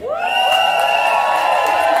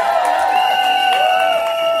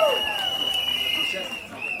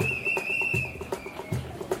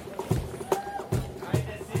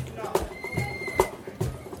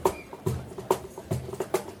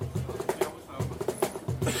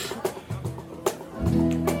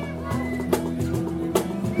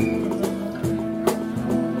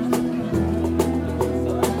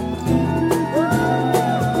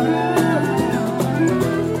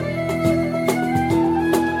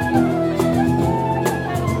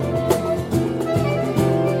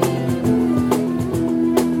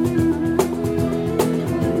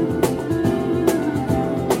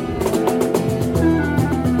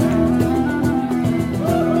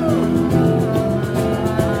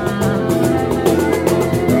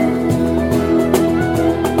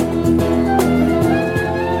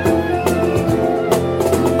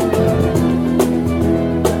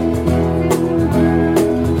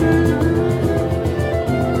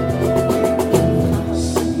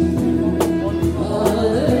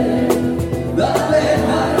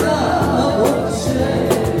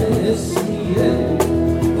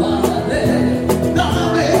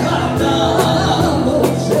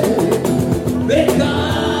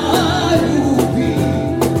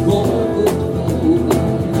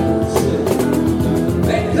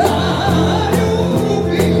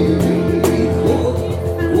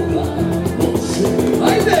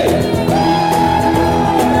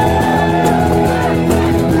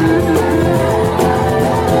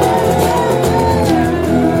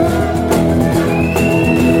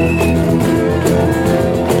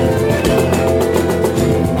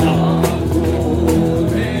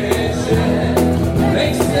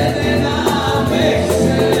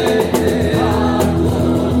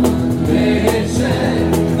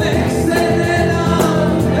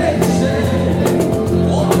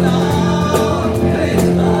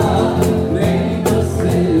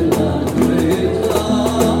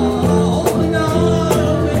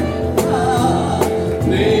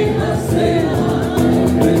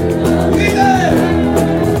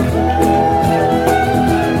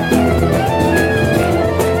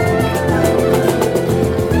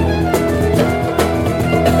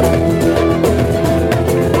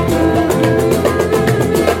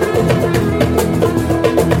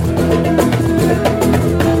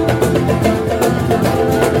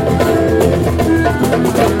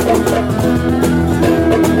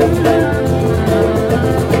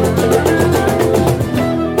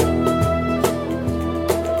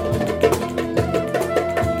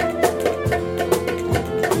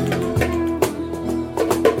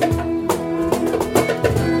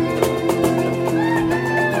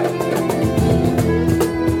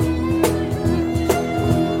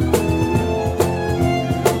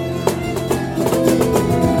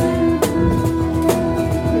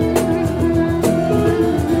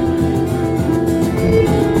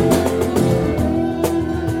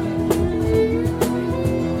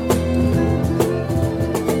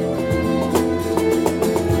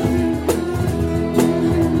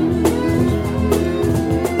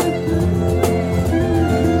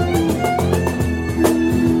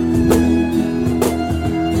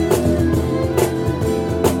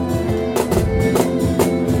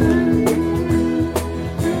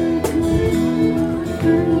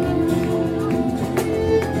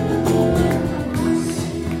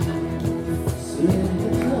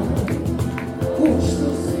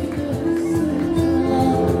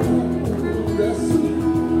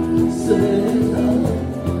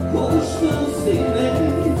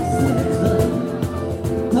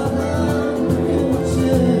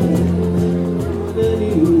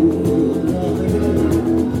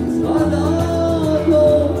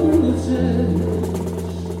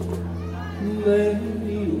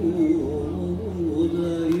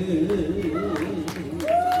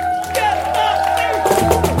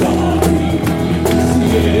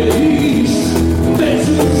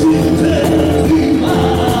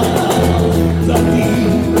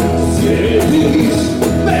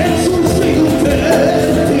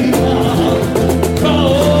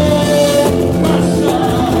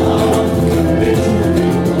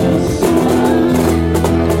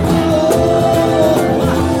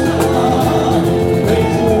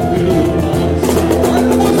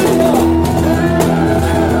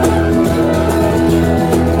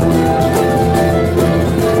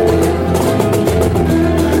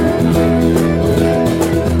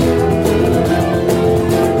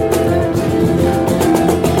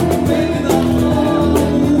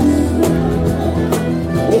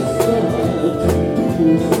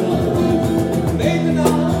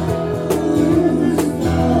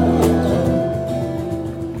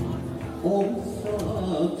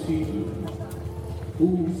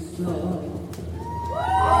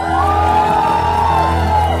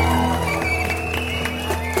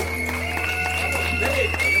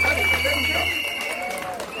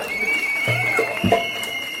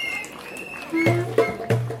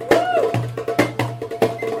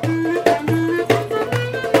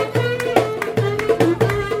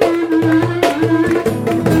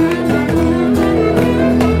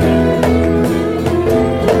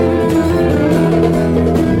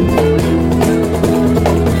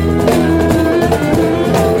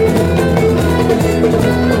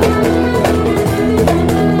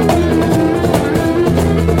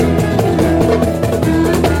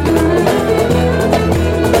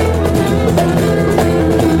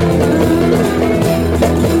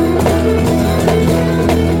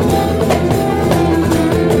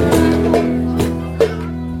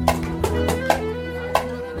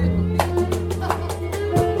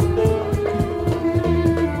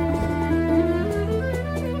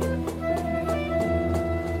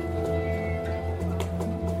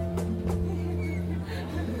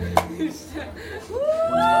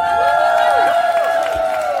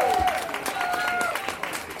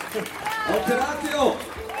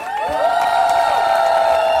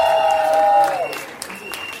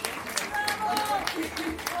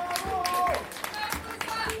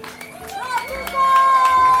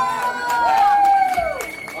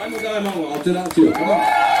 Alternativo, come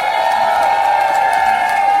on.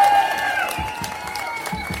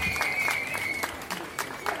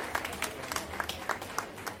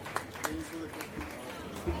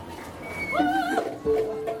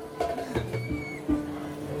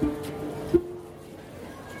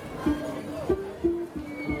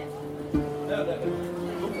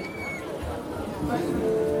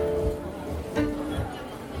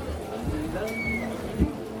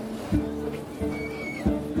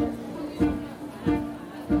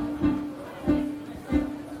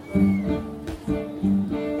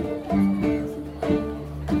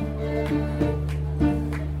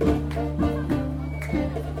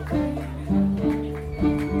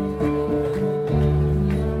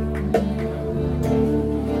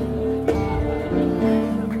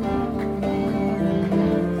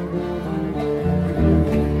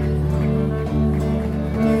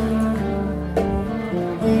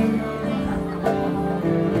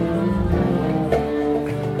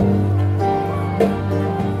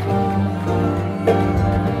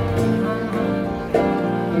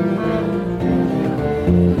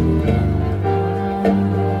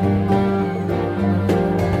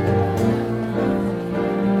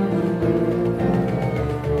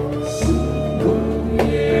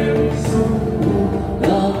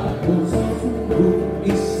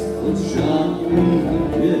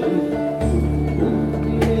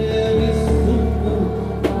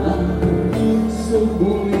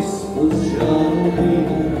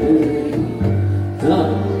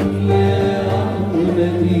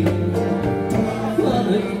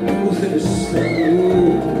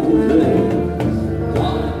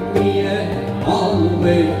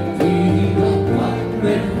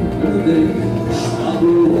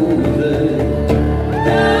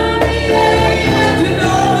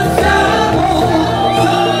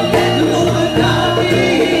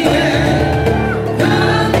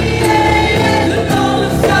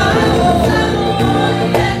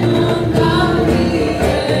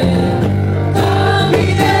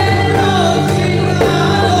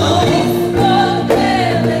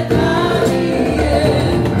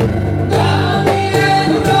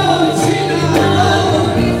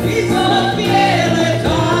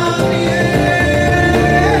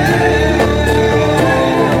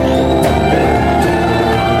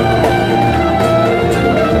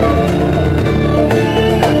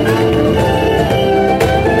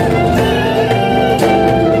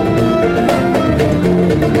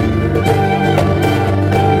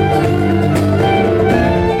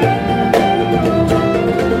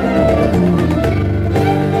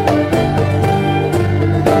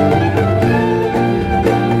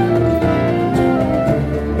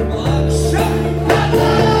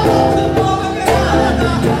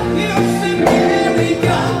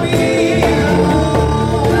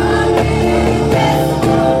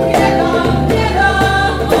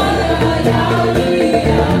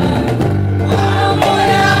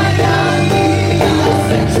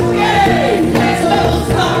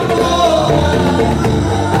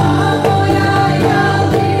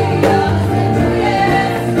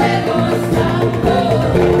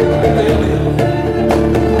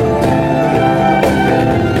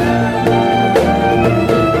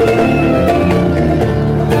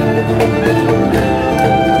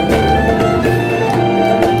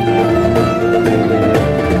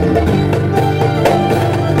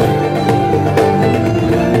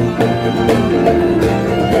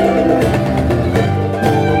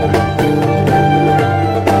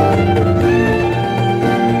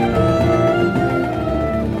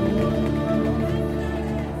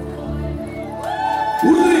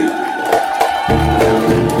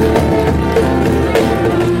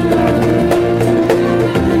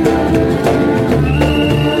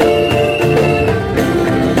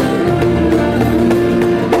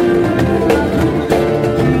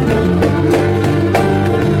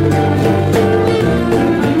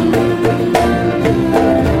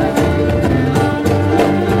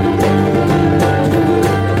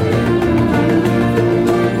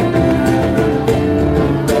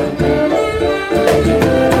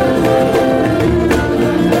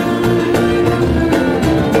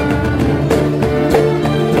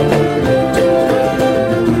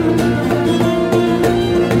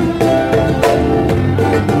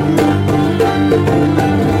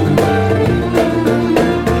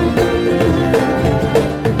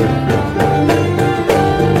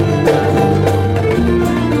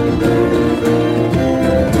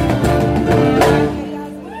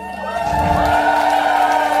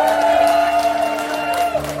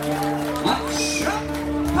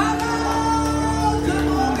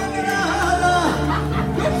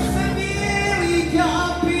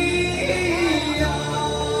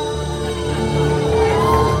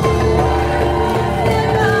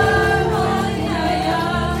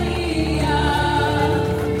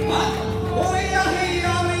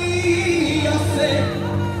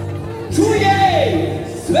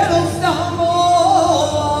 sve dok znamo.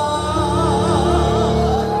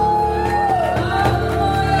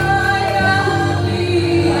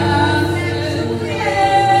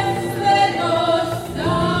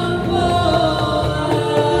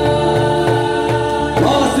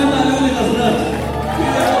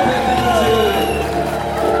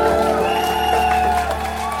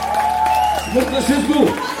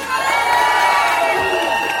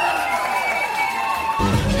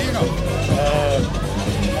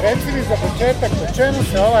 Reci mi za početak, po čemu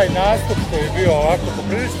se ovaj nastup koji je bio ovako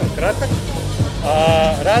poprilično kratak,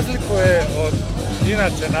 razlikuje od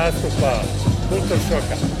inače nastupa Kultur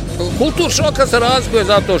šoka? Kultur šoka se razlikuje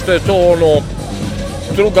zato što je to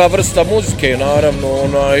druga vrsta muzike, naravno,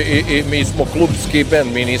 i mi smo klubski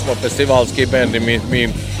bend, mi nismo festivalski bend i mi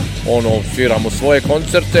sviramo svoje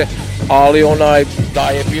koncerte, ali da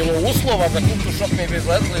je bilo uslova za Kultur šok ne bi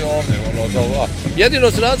izlezli ovdje,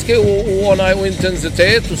 jedino se razlike u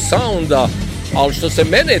intenzitetu sounda, ali što se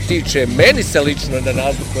mene tiče, meni se lično ne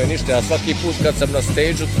razlikuje ništa, ja svaki put kad sam na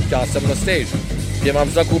stage-u, ja sam na stage-u,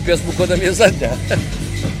 pjevam svaku pjesmu ko da mi je zadnja.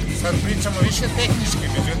 Sad pričamo više tehnički,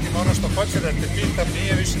 međutim ono što hoće da te pitam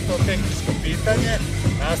nije više to tehničko pitanje,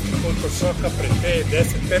 nastup Kultur šoka pred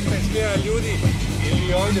 10-15 ljudi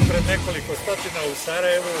ili ovdje pred nekoliko stotina u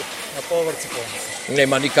Sarajevu na povorci Ponosno.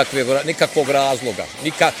 Nema nikakvog razloga.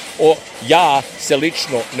 Ja se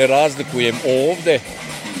lično ne razlikujem ovdje.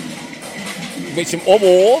 Mislim,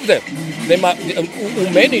 ovo ovdje,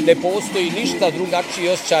 u meni ne postoji ništa drugačiji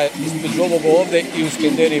osjećaj između ovog ovdje i u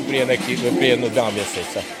Skenderiji prije jedno 2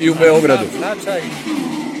 mjeseca. I u Beogradu.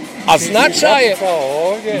 A značaj je...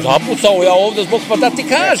 Zapucao ja ovdje zbog, pa da ti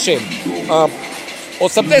kažem.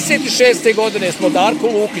 86. godine smo Darko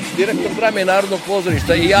Lukić, direktor drame Narodnog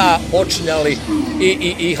pozorišta, i ja počinjali,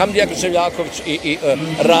 i Hamdija Krčevljaković, i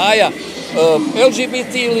Raja,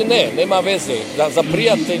 LGBT ili ne, nema veze, za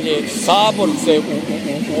prijatelje, saborce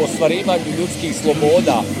u ostvarivanju ljudskih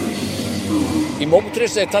sloboda. I mogu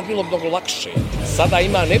reći da je tad bilo mnogo lakše. Sada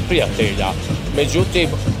ima neprijatelja, međutim,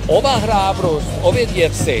 ova hrabrost, ove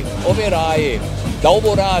djece, ove Raje, da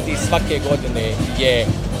ovo radi svake godine je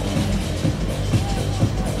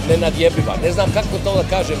nenadjebiva. Ne znam kako to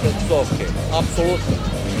da kažem bez psovke. Apsolutno.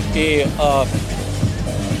 I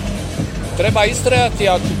treba istrajati,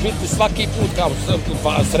 ja ću biti svaki put kao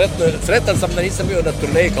sretan sam da nisam bio na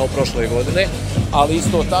turneji kao prošle godine, ali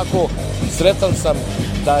isto tako sretan sam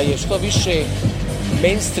da je što više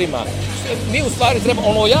mainstreama. Mi u stvari treba,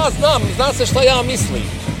 ja zna se šta ja mislim,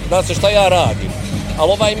 zna se šta ja radim.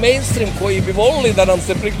 Ali ovaj mainstream koji bi volili da nam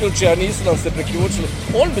se priključi, a nisu nam se priključili,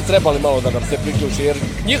 oni bi trebali malo da nam se priključi, jer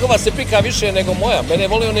njihova se pika više nego moja. Mene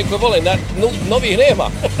vole oni koji vole, novih nema.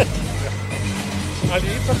 Ali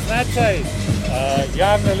ipak značaj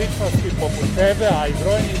javne ličnosti poput tebe, a i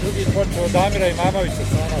brojni drugi počeo od Damira Imamovića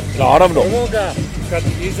sa naravno. Prvoga, kad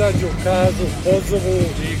izađu, kažu, pozovu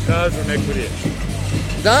i kažu neku riječ.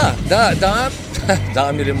 Da,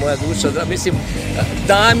 Damir je moja duša, mislim,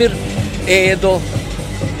 Damir, Edo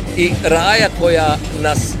i Raja koja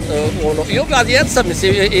nas, i ova djeca,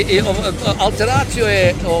 mislim, i alteraciju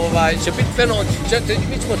je, će biti fenomen,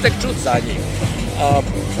 mi ćemo tek čuti za njih.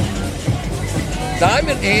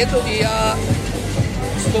 Damir, Edo i ja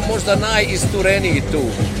smo možda najistureniji tu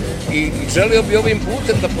i želio bi ovim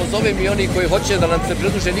putem da pozovem i oni koji hoće da nam se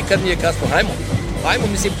pridruže, nikad nije kasno, hajmo,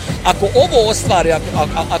 mislim, ako ovo ostvari,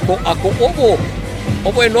 ako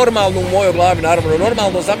ovo je normalno u mojoj glavi, naravno,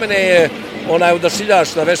 normalno za mene je onaj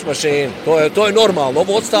odašiljač na veš mašini, to je normalno,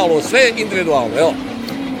 ovo ostalo, sve individualno, evo.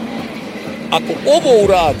 Ako ovo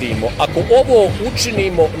uradimo, ako ovo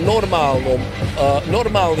učinimo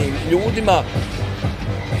normalnim ljudima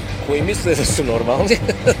koji misle da su normalni,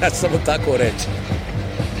 da ću samo tako reći,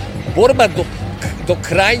 borba do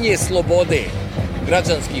krajnje slobode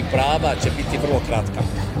građanskih prava će biti vrlo kratka.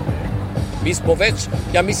 Mi smo već,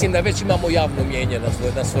 ja mislim da već imamo javno mnijenje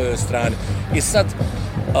na svojoj strani. I sad,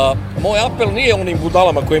 moj apel nije onim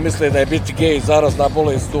budalama koji misle da je biti gej zarazna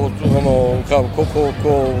bolest,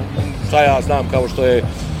 šta ja znam, kao što je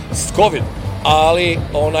COVID. Ali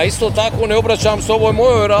isto tako ne obraćam se ovoj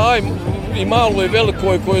mojoj Raji i maloj i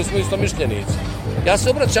velikoj koji smo istomišljenici. Ja se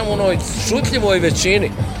obraćam onoj šutljivoj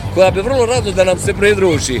većini koja bi vrlo rado da nam se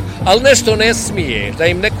pridruži, ali nešto ne smije, da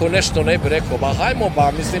im neko nešto ne bi rekao, hajmo,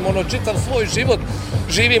 mislim, čitav svoj život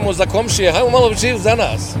živimo za komšije, hajmo malo živjeti za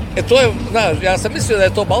nas. To je, ja sam mislio da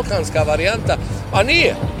je to balkanska varijanta, a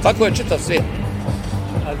nije, tako je čitav svijet.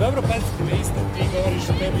 Ali dobro, pazite me isto, ti govoriš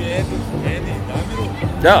o tebi Edi i Damiru,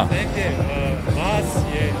 da. Negdje vas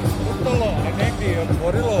je sputalo, a negdje je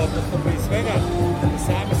otvorilo, odnosno prije svega,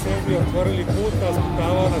 sami sebi otvorili put, a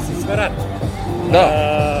sputavao nas i sve rat.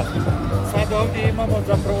 Da. Sad ovdje imamo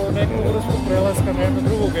zapravo neku vrstu prelaska na jednu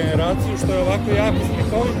drugu generaciju, što je ovako jako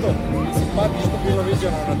slikovito i simpatično bilo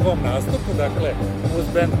viđeno na tvom nastupu, dakle, uz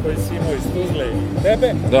band koji si imao iz Tuzle i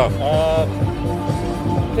tebe. Da.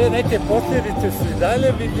 Te neke posljedice su i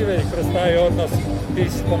dalje vidljive i kroz taj odnos ti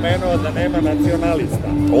si spomenuo da nema nacionalista.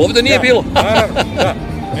 Ovdje nije bilo. Naravno, da,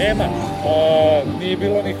 nema. Nije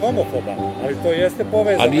bilo ni homofoba, ali to jeste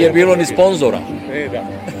povezano. A nije bilo ni sponzora. Da.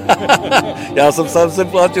 Ja sam sam se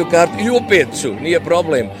platio kartu i opet ću, nije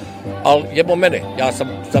problem. Ali jebo mene, ja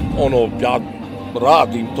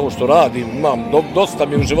radim to što radim, imam dosta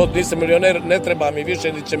mi u životu, nisam milioner, ne treba mi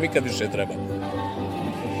više, ni će mi kad više treba.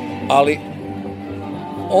 Ali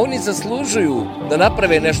oni zaslužuju da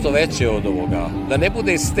naprave nešto veće od ovoga, da ne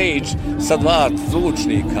bude stage sa 2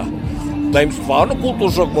 zvučnika, da im stvarno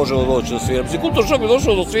Kultur Šok može doći da svira. Kultur Šok bi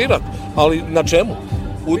došao da svirat, ali na čemu?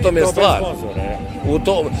 U tom je stvar. U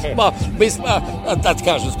tom, da ti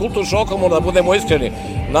kažem, s Kultur Šokom, da budemo iskreni,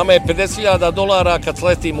 nama je $50,000 kad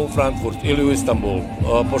sletimo u Frankfurt ili u Istanbul.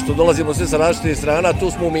 Pošto dolazimo svi sa različitih strana,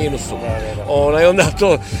 tu smo u minusu. Onda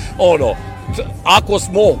to, ako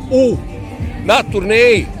smo na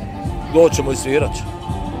turneji, doćemo i svirat.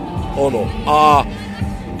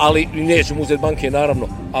 Ali nećemo uzeti banke, naravno,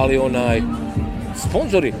 ali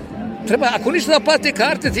sponzori, treba, ako ništa da plate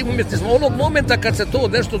karte, tim umjetnicima, onog momenta kad se to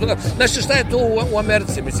nešto događa, znači šta je to u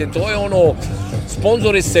Americi, mislim, to je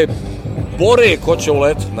sponzori se bore ko će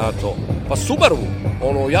uletiti na to. Pa Subaru,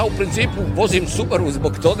 ja u principu vozim Subaru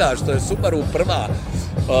zbog toga što je Subaru prva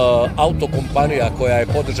autokompanija koja je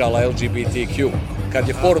podržala LGBTQ, kad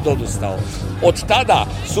je Ford odustao. Od tada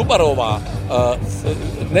Subarova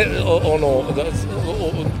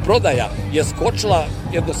prodaja je skočila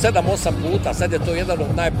jedno 7-8 puta, sad je to jedan od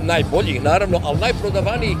najboljih, naravno, ali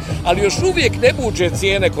najprodavanijih, ali još uvijek ne buđe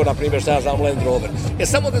cijene ko, na primjer, šta ja znam, Land Rover.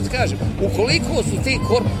 Samo da ti kažem, ukoliko su ti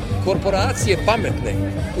korporacije pametne,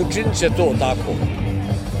 učinit će to tako.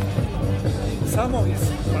 Samo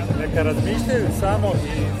neka razmišljaju samo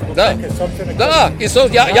i zbog neke sopstvene... Da,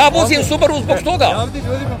 ja vozim Subaru zbog toga. Ja ovdje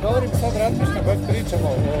ljudima govorim, sad razmišljam, baš pričamo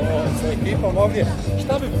sa ekipom ovdje,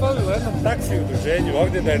 šta bi falilo jednom taksi udruženju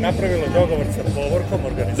ovdje da je napravilo dogovor sa povorkom,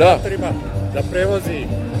 organizatorima, da prevozi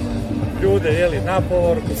ljude, na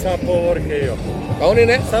povorku, sa povorke i oko. A oni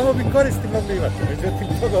ne? Samo bi koristi mogli imati, međutim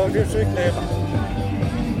toga ovdje još uvijek nema.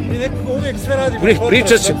 Mi nekako uvijek sve radimo...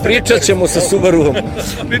 Pričat ćemo sa Subaruom.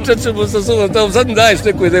 Tamo sad mi daješ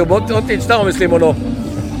neku ideju, otići tamo, mislim,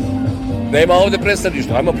 nema ovdje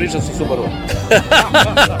predstavništva, ajmo pričati sa Subaruom.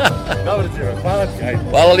 Dobro ćemo, hvala ti, ajde.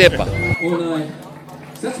 Hvala lijepa.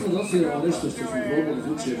 Sad smo dosirali nešto što smo probali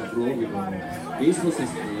izvučiti na probi. Nismo se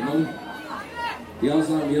snimali. Ja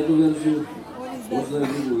znam jednu verziju, on znaju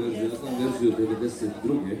drugu verziju, ja znam verziju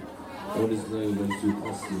 92. Oni znaju verziju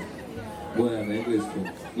kasnije. Moja na engleskom,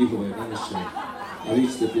 njihova je današnja, a vi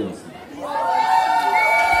ćete pjevati.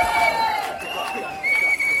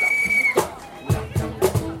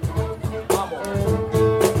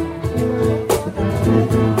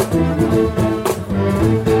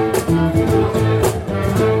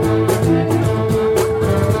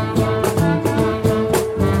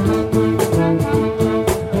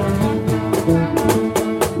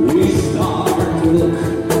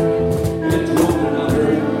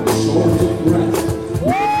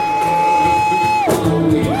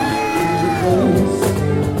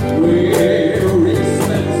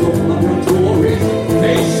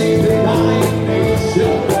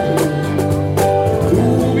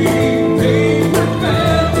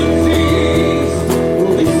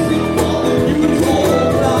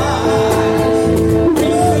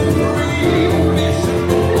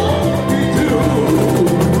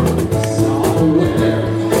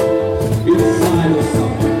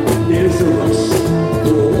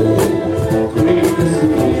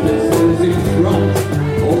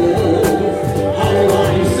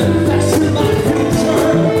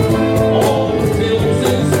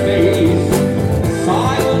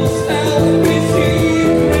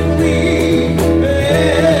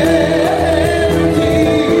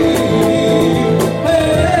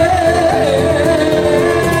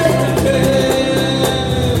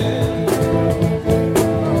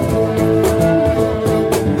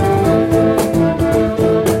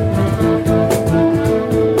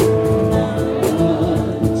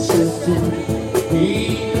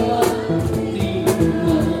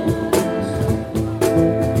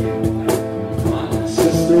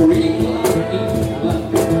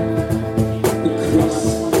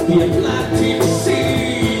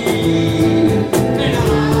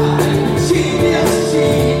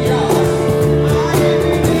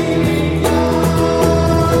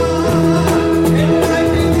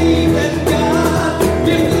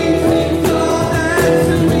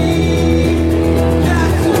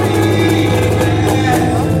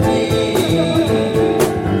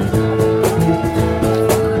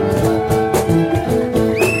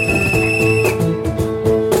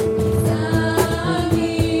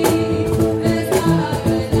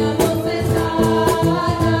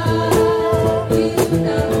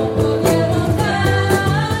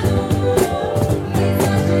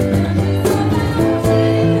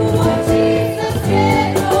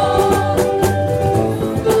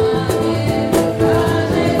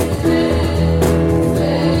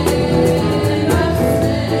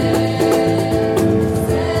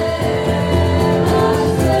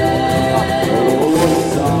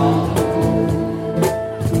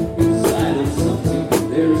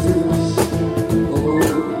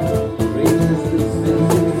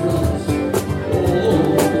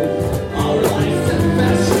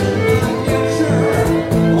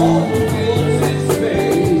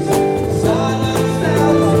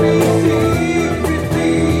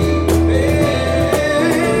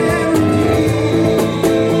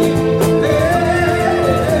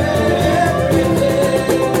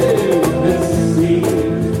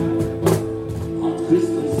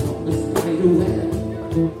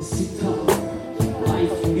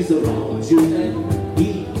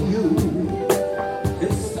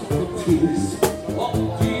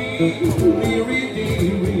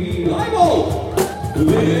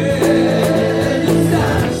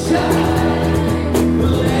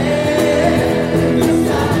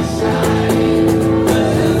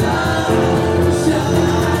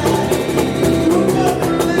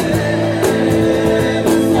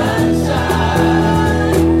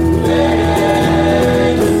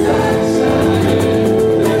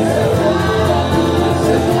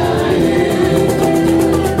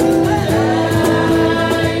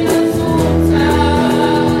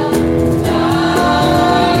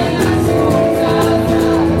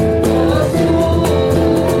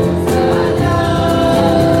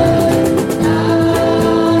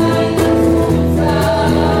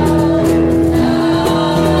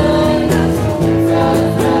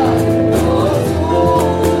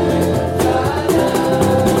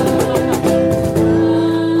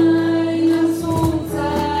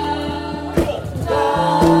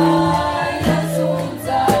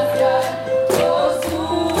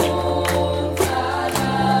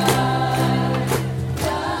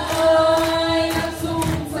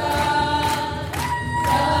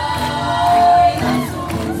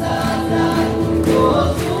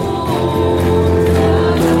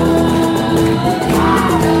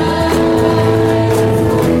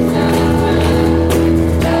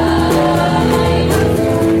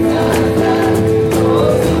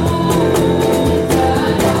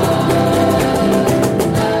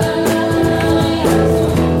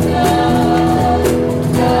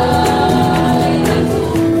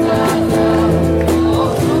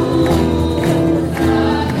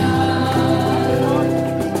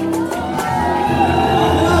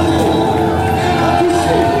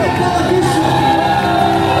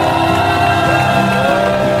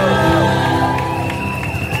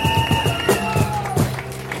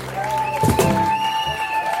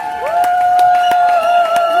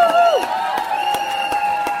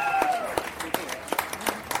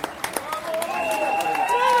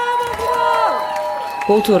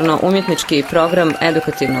 Kulturno-umjetnički program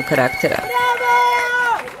edukativnog karaktera.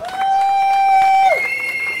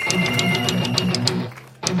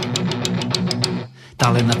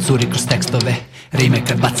 Talena curi kroz tekstove, rime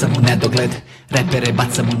kad bacam u nedogled, repere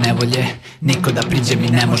bacam u nevolje, niko da priđe mi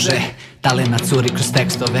ne može. Talena curi kroz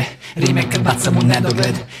tekstove, rime kad bacam u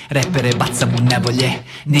nedogled, repere bacam u nevolje,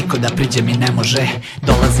 niko da priđe mi ne može.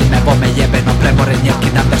 Dolazi nebo me jebeno, premoren jelki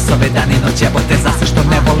dan versove, dan i noć jebote, za sve što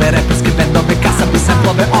ne vole reperske bendove, kasa pisam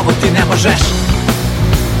plove, ovo ti ne možeš.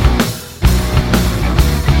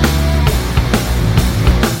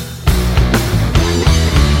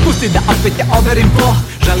 Pusti da opet ja overim po,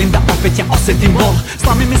 želim da opet ja osetim bol.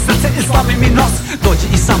 Slami mi srce i slami mi nos, dođi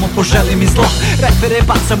i samo poželi mi zlo. Repere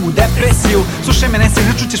bacam u depresiju, slušaj mene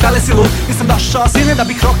sine, čućeš vele silu. Nisam došao sine da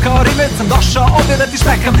bih rokao rime, sam došao ovdje da ti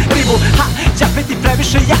šmekam ribu. Ha, džape ti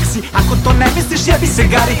previše jaksi, ako to ne misliš jebi se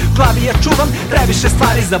gari. U glavi ja čuvam previše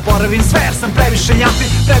stvari, zaboravim sve jer sam previše jampi.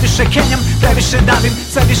 Previše kenjam, previše davim,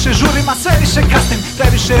 sve više žurim, a sve više kasnim.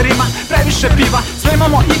 Previše rima, previše piva, sve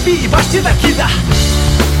imamo i pi i baš ti da kida.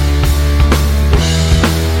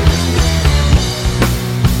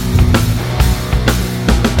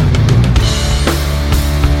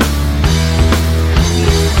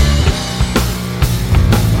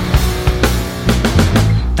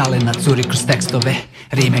 Talena curi kroz tekstove,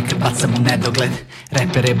 rime kad bacam u nedogled,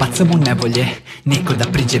 repere bacam u nevolje, niko da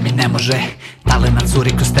priđe mi ne može. Talena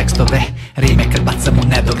curi kroz tekstove, rime kad bacam u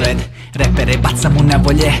nedogled, repere bacam u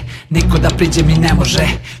nevolje, niko da priđe mi ne može.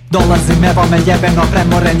 Dolazim evo me jebeno,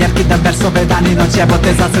 premoren jer kidam versove, dan i noć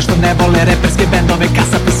jebote, za sve što ne vole reperske bendove,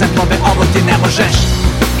 kasa pisam plove, ovo ti ne možeš.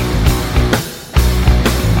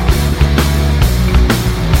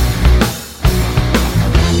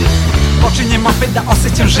 Počinjem opet da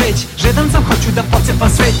osjećam žeć, žedan sam, hoću da pocepam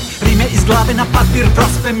svet. Rime iz glave na papir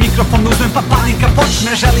prospe, mikrofon uzmem pa panika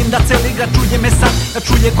počne. Želim da celi grad čuje me sad, da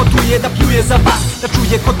čuje ko tuje, da pljuje za vas, da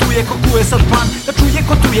čuje ko tuje, ko kuje sad plan, da čuje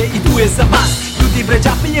ko tuje i tuje za vas. Ljudi bre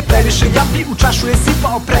džapi je previše japi, u čašu je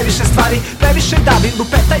sipao previše stvari, previše davi,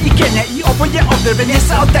 lupeta i kenja i ovo je odrvenje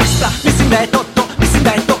sa od teksta. Mislim da je to, mislim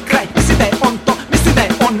da je to kraj, mislim da je on to, mislim da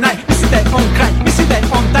je onaj, mislim da je on kraj, mislim da je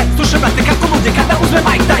on taj. Slušaj brate kako ludje kada uzme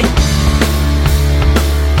mic taj.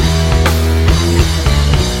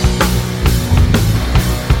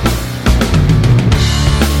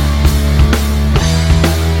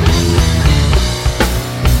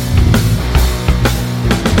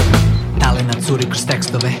 Curi kroz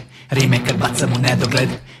tekstove, rime kad bacam u nedogled,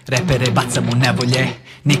 repere bacam u nevolje,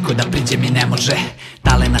 niko da priđe mi ne može.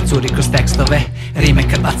 Talena curi kroz tekstove, rime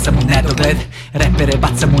kad bacam u nedogled, repere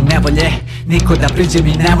bacam u nevolje, niko da priđe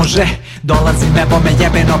mi ne može. Dolazim evo me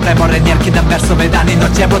jebeno, premoren jer kidam versove, dan i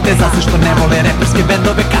noć jebote, za sve što ne vole reperske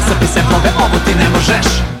bendove, kasa pisem plove, ovo ti ne možeš.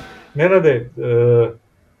 Nenade,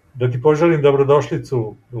 da ti poželim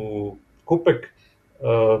dobrodošlicu u Kupek.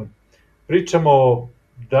 Pričamo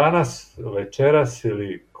danas, večeras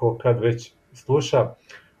ili ko kad već sluša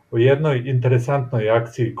o jednoj interesantnoj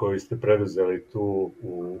akciji koju ste preduzeli tu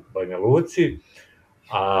u Banja Luci,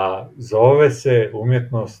 a zove se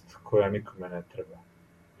umjetnost koja nikome ne treba.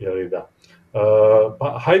 Je li da?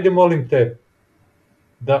 Pa hajde molim te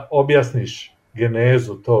da objasniš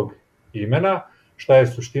genezu tog imena, šta je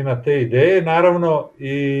suština te ideje, naravno,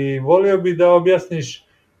 i volio bi da objasniš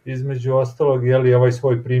između ostalog, je li ovaj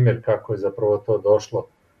svoj primjer kako je zapravo to došlo,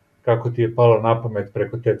 kako ti je palo na pamet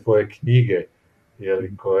preko te tvoje knjige,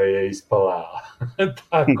 jeli, koja je ispala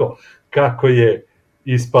tako kako je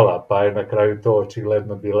ispala, pa je na kraju to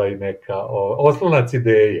očigledno bila i neka oslonac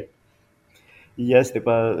ideje. Jeste,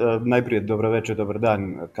 pa najprije dobro večer, dobar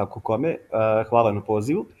dan, kako kome, hvala na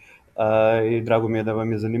pozivu i drago mi je da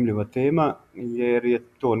vam je zanimljiva tema, jer je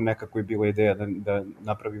to nekako i bila ideja da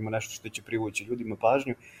napravimo nešto što će privući ljudima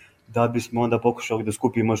pažnju, da bismo onda pokušali da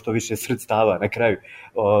skupimo što više sredstava na kraju,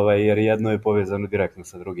 jer jedno je povezano direktno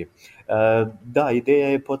sa drugim. Da, ideja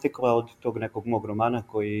je potekla od tog nekog mog romana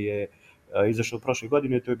koji je izašao prošle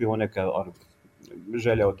godine, to je bilo neka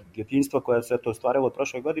želja od djetinjstva koja se to ostvarila od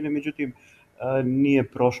prošle godine, međutim nije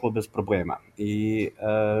prošlo bez problema. I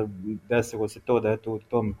desilo se to da je to u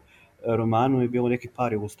tom romanu je bilo nekih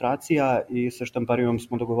par ilustracija i sa štamparijom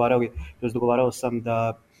smo dogovarao sam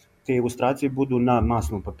da te ilustracije budu na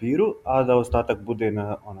masnom papiru, a da ostatak bude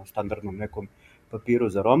na standardnom nekom papiru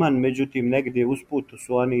za roman, međutim negdje usput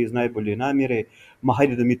su oni iz najbolje namjere,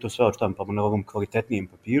 hajde da mi to sve odštampamo na ovom kvalitetnijem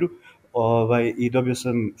papiru, i dobio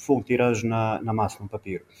sam full tiraž na masnom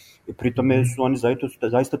papiru. I pri tome su oni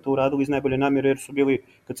zaista to uradili iz najbolje namjere, jer su bili,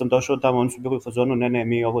 kad sam došao tamo, oni su bili u fazonu, ne,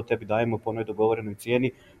 mi ovo tebi dajemo po onoj dogovorenoj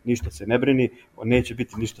cijeni, ništa se ne brini, neće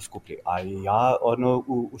biti ništa skuplji. A ja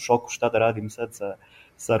u šoku šta da radim sad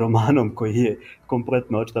sa romanom koji je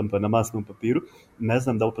kompletno odštampan na masnom papiru. Ne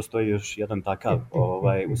znam da li postoji još jedan takav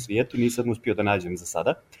u svijetu, nisam uspio da nađem za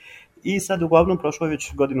sada. I sad uglavnom prošlo je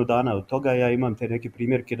već godinu dana od toga, ja imam te neke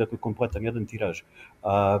primjerke, dakle kompletan jedan tiraž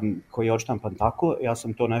koji je odštampan tako, ja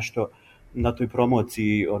sam to nešto na toj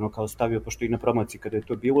promociji kao stavio, pošto i na promociji kada je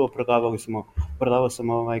to bilo, prodavao sam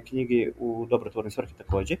knjige u dobrotvorne svrhe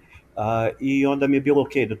također, i onda mi je bilo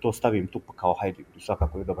ok da to stavim tu kao hajde,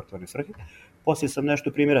 svakako je dobrotvorne svrhe. Poslije sam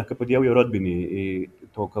nešto primjeraka podijelio rodbini i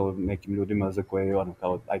to kao nekim ljudima za koje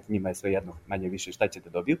kao ajde njima je sve jedno, manje više šta ćete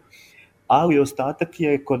dobiju. Ali ostatak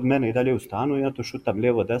je kod mene i dalje u stanu, ja to šutam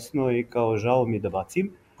lijevo desno i kao žao mi da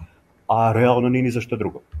bacim, a realno nije ni za što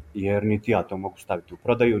drugo, jer niti ja to mogu staviti u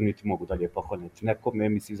prodaju, niti mogu dalje pokloniti nekome,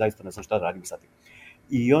 mislim zaista ne znam šta da radim sad.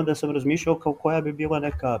 I onda sam razmišljao kao koja bi bila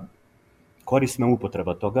neka korisna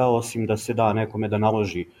upotreba toga, osim da se da nekome da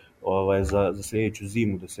naloži za sljedeću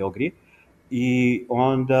zimu da se ogrije. I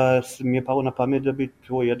onda mi je palo na pamet da bi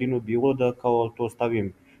to jedino bilo da kao to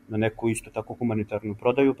stavim na neku isto tako humanitarnu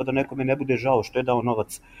prodaju, pa da nekome ne bude žao što je dao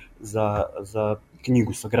novac za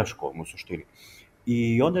knjigu sa greškom u suštini.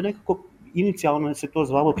 I onda nekako inicijalno se to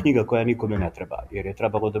zvalo knjiga koja nikome ne treba, jer je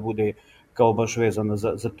trebalo da bude kao baš vezana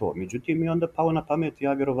za to. Međutim, mi onda palo na pamet,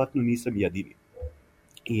 ja vjerovatno nisam jedini.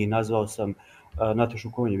 I nazvao sam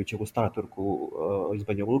Natašu Konjević, ilustratorku iz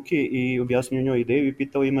Banja Luke, i objasnio njoj ideju i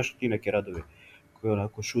pitao imaš ti neke radove koje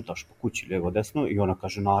onako šutaš po kući lijevo desno, i ona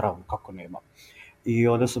kaže naravno, kako nema. I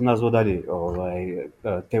onda sam nazvao dalje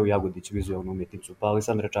Teu Jagodić, vizualnu umjetnicu, pa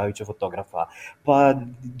Aleksandra Čavića, fotografa, pa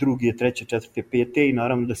druge, treće, četvrte, pete, i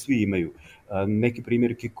naravno da svi imaju neki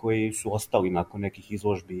primjerki koji su ostali nakon nekih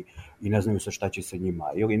izložbi i ne znaju se šta će sa njima,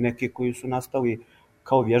 ili neke koji su nastali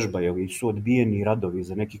kao vježba, ili su odbijeni radovi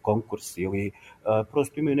za neki konkurs, ili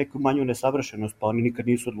prosto imaju neku manju nesavršenost, pa oni nikad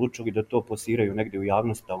nisu odlučili da to plasiraju negdje u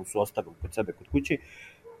javnost, ali su ostavili kod sebe kod kuće.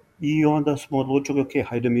 I onda smo odlučili, ok,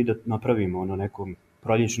 hajde mi da napravimo neko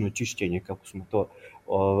proljećno čišćenje, kako smo to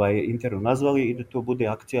interno nazvali, i da to bude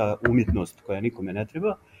akcija umjetnost koja nikome ne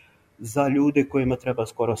treba, za ljude kojima treba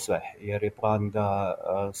skoro sve, jer je plan da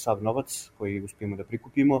sav novac koji uspijemo da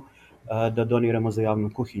prikupimo, da doniramo za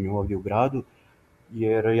javnu kuhinju ovdje u gradu,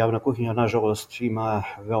 jer javna kuhinja, nažalost, ima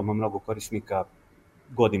veoma mnogo korisnika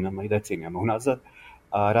godinama i decenijama unazad,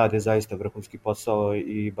 a rade zaista vrhunski posao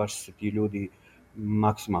i baš se ti ljudi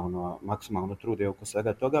maksimalno trude oko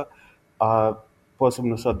svega toga, a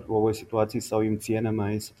posebno sad u ovoj situaciji sa ovim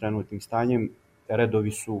cijenama i sa trenutnim stanjem,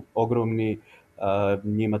 redovi su ogromni,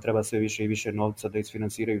 njima treba sve više i više novca da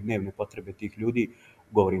isfinansiraju dnevne potrebe tih ljudi,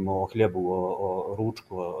 govorimo o hljebu, o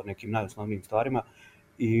ručku, o nekim najosnovnijim stvarima,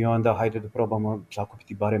 i onda hajde da probamo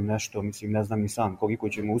sakupiti barem nešto, mislim ne znam ni sam koliko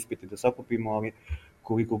ćemo uspjeti da sakupimo, ali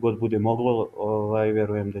koliko god bude moglo,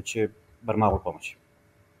 vjerujem da će bar malo pomoći.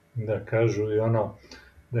 Da, kažu i ono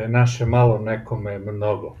da je naše malo nekome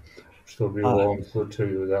mnogo, što bi u ovom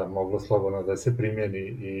slučaju da moglo slobodno da se primjeni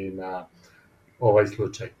i na ovaj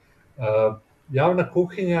slučaj. Javna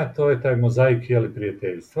kuhinja, to je taj mozaik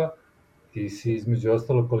prijateljstva. Ti si između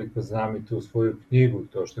ostalo, koliko znam, i tu svoju knjigu,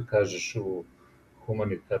 to što kažeš u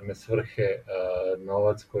humanitarne svrhe,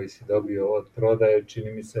 novac koji si dobio od prodaje,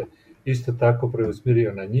 čini mi se, isto tako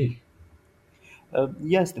preusmjerio na njih.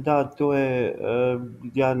 Jeste, da, to je,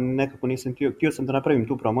 ja nekako nisam htio sam da napravim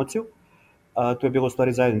tu promociju. To je bilo u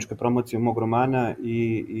stvari zajednička promocija mog romana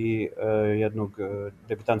i jednog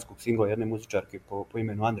debitanskog singla, jedne muzičarke po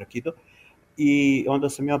imenu Andra Kido. I onda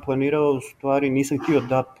sam ja planirao, u stvari nisam htio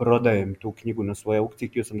da prodajem tu knjigu na svoje aukcije,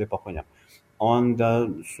 htio sam da je poklanjam. Onda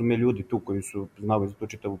su me ljudi tu koji su znali za tu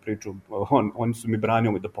čitavu priču, oni su mi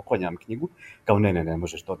branili da poklanjam knjigu, kao ne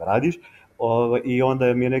možeš to da radiš. I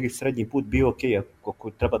onda mi je neki srednji put bio ok,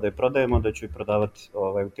 ako treba da je prodajem, onda ću je prodavati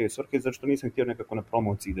u te svrhe, zato što nisam htio nekako na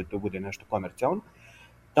promociji da to bude nešto komercijalno.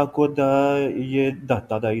 Tako da je,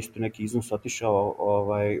 tada isto neki iznos otišao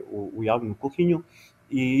u javnu kuhinju.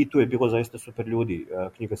 I tu je bilo zaista super ljudi.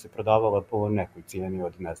 Knjiga se prodavala po nekoj cijeni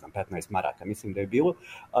od, 15 maraka, mislim da je bilo.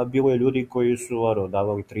 A bilo je ljudi koji su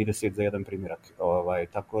davali 30 za jedan primjerak.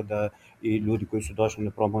 Tako da i ljudi koji su došli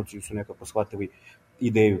na promociju su nekako shvatili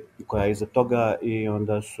ideju koja je iza toga i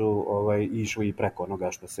onda su išli i preko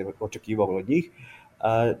onoga što se očekivalo od njih.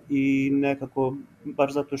 I nekako,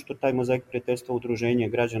 baš zato što taj mozaik prijateljstva udruženje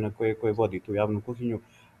građana koje vodi tu javnu kuhinju,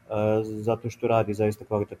 zato što radi zaista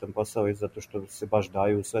kvalitetan posao i zato što se baš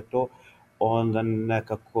daju sve to, onda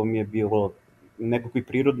nekako mi je bilo nekako i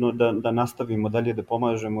prirodno da nastavimo dalje da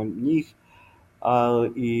pomažemo njih,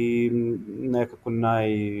 i nekako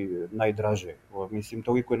najdraže. Mislim,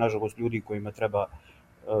 toliko je nažalost ljudi kojima treba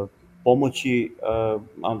pomoći,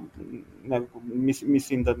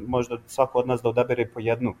 mislim da možda svako od nas da odabere po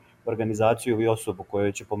jednu organizaciju ili osobu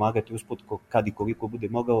koja će pomagati usput kad i koliko bude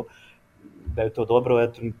mogao, da je to dobro.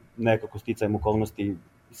 Eto, nekako sticajem okolnosti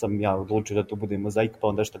sam ja odlučio da to bude mozaik, pa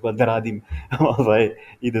onda šta god da radim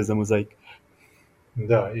ide za mozaik.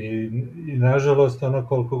 Da, i nažalost ono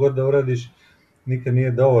koliko god da uradiš nikad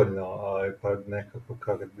nije dovoljno, pa nekako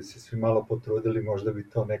kada bi se svi malo potrudili možda bi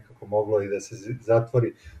to nekako moglo i da se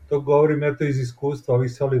zatvori. To govorim eto iz iskustva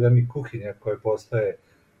ovih solidarnih kuhinja koje postoje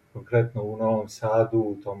konkretno u Novom Sadu,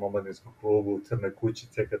 u tom omladinskom klubu, u Crnoj kući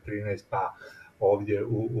CK13, pa ovdje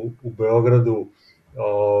u Beogradu,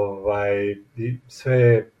 i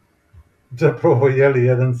sve zapravo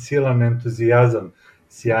jedan silan entuzijazam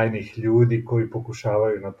sjajnih ljudi koji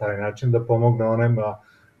pokušavaju na taj način da pomogne onima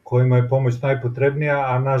kojima je pomoć najpotrebnija,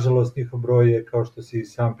 a nažalost njihov broj je, kao što si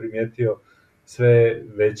sam primijetio, sve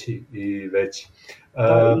veći i veći.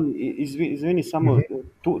 Izvini, samo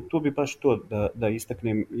tu bi baš to da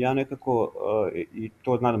istaknem. Ja nekako, i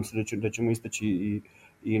to nadam se da ćemo istaći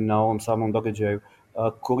i na ovom samom događaju,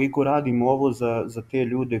 koliko radimo ovo za te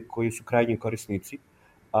ljude koji su krajnji korisnici,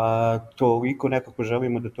 toliko nekako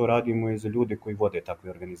želimo da to radimo i za ljude koji vode takve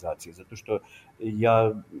organizacije, zato što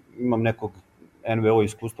ja imam nekog NVO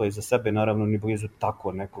iskustva iza sebe, naravno ni blizu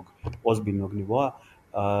tako nekog ozbiljnog nivoa,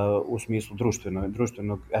 u smislu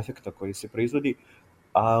društvenog efekta koji se proizvodi,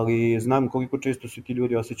 ali znam koliko često se ti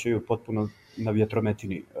ljudi osjećaju potpuno na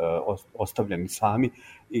vjetrometini, ostavljeni sami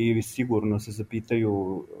i sigurno se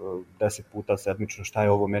zapitaju 10 puta sedmično šta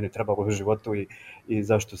je ovo mene trebalo u životu i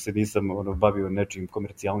zašto se nisam bavio nečim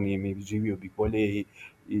komercijalnijim i živio bih bolje i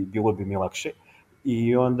bilo bi mi lakše.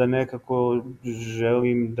 I onda nekako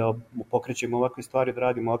želim da pokrećemo ovakve stvari, da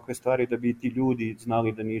radimo ovakve stvari, da bi ti ljudi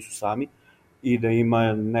znali da nisu sami i da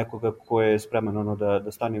ima nekoga ko je spreman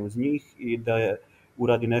da stane uz njih i da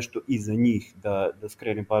uradi nešto i za njih, da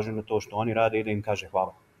skrene pažnju na to što oni rade i da im kaže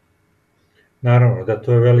hvala. Naravno, da,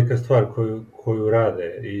 to je velika stvar koju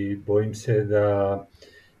rade i bojim se da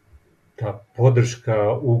ta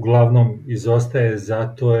podrška uglavnom izostaje,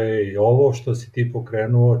 zato je i ovo što si ti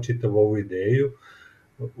pokrenuo, čitav ovu ideju,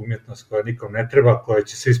 umjetnost koja nikom ne treba, koja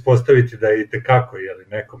će se ispostaviti da je itekako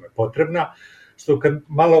nekome potrebna, što kad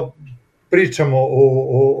malo pričamo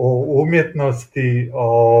o umjetnosti,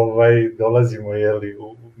 dolazimo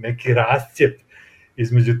u neki rascjep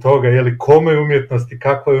između toga, kome je umjetnost i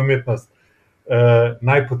kakva je umjetnost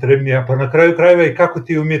najpotrebnija, pa na kraju krajeva i kako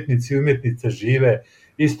ti umjetnici i umjetnice žive,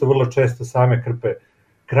 isto vrlo često same krpe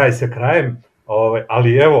kraj sa krajem,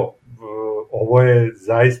 ali evo, ovo je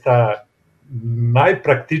zaista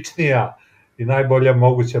najpraktičnija i najbolja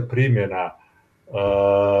moguća primjena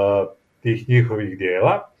tih njihovih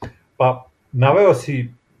dijela. Pa naveo si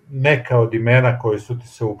neka od imena koje su ti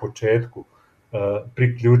se u početku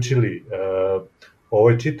priključili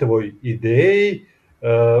ovoj čitavoj ideji.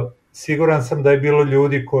 siguran sam da je bilo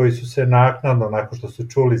ljudi koji su se naknadno, nakon što su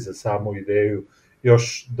čuli za samu ideju,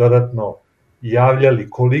 još dodatno javljali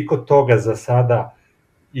koliko toga za sada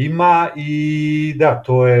ima i da,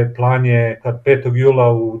 to je plan je kad 5.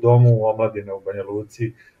 jula u Domu omladine u Banja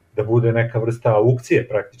Luci da bude neka vrsta aukcije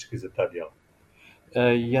praktički za ta djela.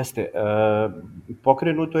 Jeste,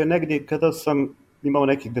 pokrenuto je negdje kada sam imao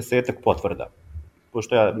nekih 10 potvrda,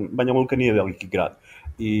 pošto Banja Luka nije veliki grad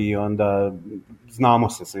i onda znamo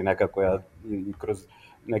se svi nekako, ja i kroz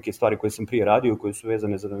neke stvari koje sam prije radio, koje su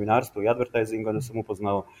vezane za novinarstvo i advertising, onda sam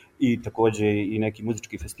upoznao i takođe i neki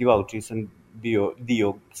muzički festival čiji sam bio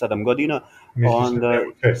dio 7 godina. Misliš onda, da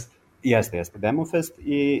Demofest? Jeste, Demofest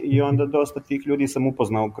i onda dosta tih ljudi sam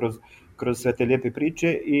upoznao kroz sve te lijepe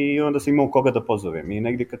priče i onda sam imao koga da pozovem. I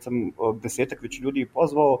negdje kad sam 10 već ljudi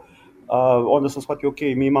pozvao, onda sam shvatio, ok,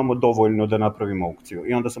 mi imamo dovoljno da napravimo aukciju.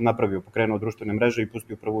 I onda sam pokrenuo društvene mreže i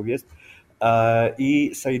pustio prvu vijest.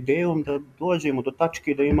 I sa idejom da dođemo do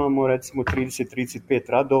tačke da imamo recimo 30-35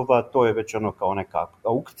 radova, to je već ono kao neka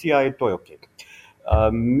aukcija i to je ok.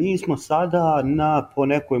 Mi smo sada po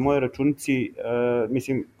nekoj mojoj računici,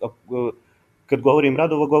 mislim, kad govorim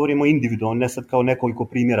radova, govorimo individualno, ne sad kao nekoliko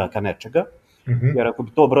primjeraka nečega, jer ako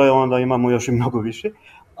bi to broje, onda imamo još i mnogo više.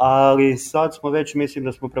 Ali sad smo već, mislim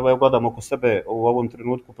da smo prvo gledamo oko sebe u ovom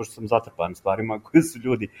trenutku, pošto sam zatrpan stvarima koje su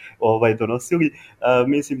ljudi donosili,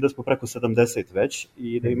 mislim da smo preko 70 već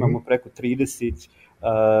i da imamo preko 30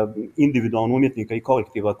 individualno umjetnika i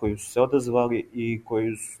kolektiva koji su se odazvali i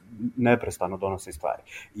koji neprestano donose stvari.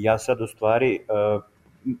 I ja sad u stvari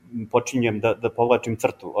počinjem da povlačim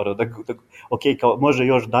crtu, ok, kao može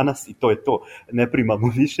još danas i to je to, ne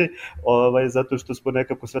primamo više, zato što smo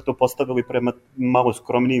nekako sve to postavili prema malo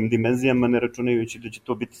skromnijim dimenzijama, ne računajući da će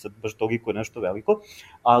to biti sad baš toliko nešto veliko,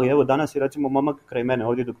 ali evo danas je recimo momak kraj mene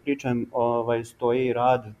ovdje dok pričam, stoji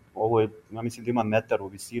rad, ovo je, ja mislim da ima metar u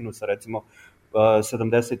visinu sa recimo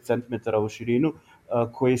 70 cm u širinu,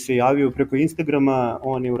 koji se javio preko Instagrama,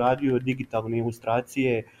 on je uradio digitalne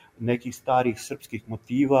ilustracije nekih starih srpskih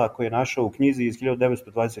motiva koje je našao u knjizi iz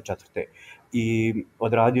 1924. I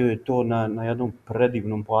odradio je to na jednom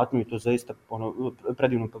predivnom platnu i to zaista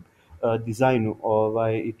predivnom dizajnu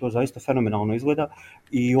i to zaista fenomenalno izgleda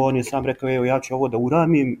i on je sam rekao, evo ja ću ovo da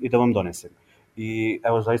uramim i da vam donesem. I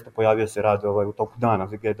evo zaista pojavio se rad u toku dana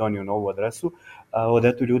gdje je donio na ovu adresu od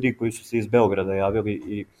eto ljudi koji su se iz Beograda javili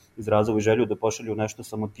i izrazili želju da pošalju nešto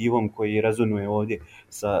sa motivom koji rezonuje ovdje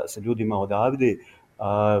sa ljudima odavde.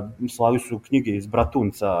 Slali su knjige iz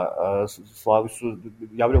Bratunca,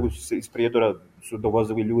 javljali su se iz Prijedora, su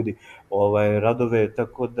dovozili ljudi radove,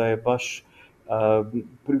 tako da je baš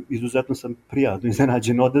izuzetno sam prijatno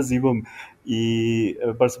iznenađen odazivom i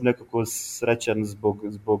baš sam nekako srećan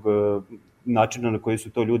zbog načina na koji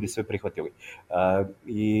su to ljudi sve prihvatili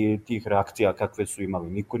i tih reakcija kakve su imali.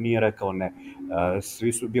 Niko nije rekao ne.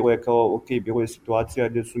 Svi su, bilo je kao, ok, bilo je situacija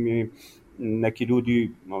gdje su mi neki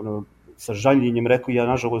ljudi sa žaljenjem rekli, ja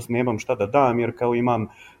nažalost nemam šta da dam, jer kao imam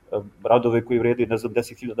radove koji vredi, ne znam,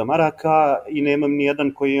 10.000 maraka i nemam ni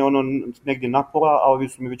jedan koji je negdje napola, a ovi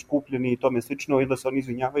su mi već kupljeni i tome slično, i da se oni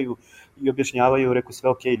izvinjavaju i objašnjavaju, rekao sve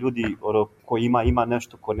ok, ljudi, ko ima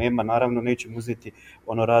nešto, ko nema, naravno nećemo uzeti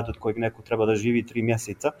rad od kojeg neko treba da živi 3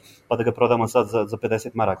 mjeseca, pa da ga prodamo sad za 50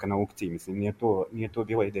 maraka na aukciji, mislim, nije to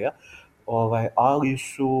bila ideja. Ali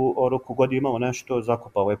su, kogod je imao nešto,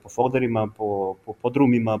 zakopalo je po folderima, po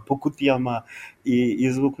podrumima, po kutijama i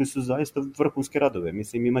izvukli su zaista vrhunske radove.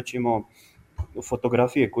 Mislim, imat ćemo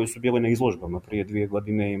fotografije koje su bile na izložbama prije 2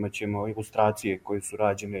 godine, imat ćemo ilustracije koje su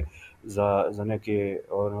rađene za neke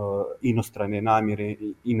inostrane namjere,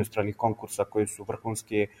 inostranih konkursa koje su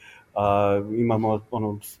vrhunske. Imamo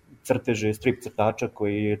crteže strip crtača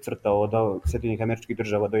koji je crtao od Sjedinjenih Američkih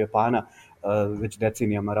Država do Japana, već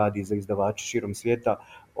decenijama radi za izdavače širom svijeta,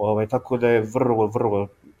 tako da je vrlo, vrlo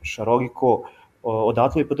šaroliko.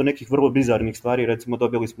 Odatle pa do nekih vrlo bizarnih stvari, recimo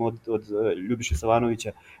dobili smo od Ljubiše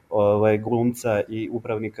Savanovića, glumca i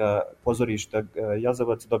upravnika pozorišta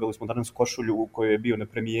Jazavac, dobili smo danas košulju u kojoj je bio na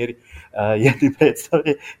premijeri jedne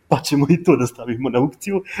predstave, pa ćemo i to da stavimo na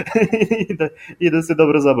aukciju i da se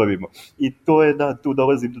dobro zabavimo. I to je, da, tu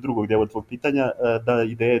dolazim do drugog djela tvog pitanja, da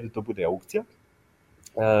ideja je da to bude aukcija.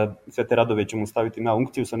 Sve te radove ćemo staviti na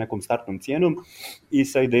aukciju sa nekom startnom cijenom i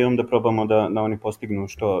sa idejom da probamo da oni postignu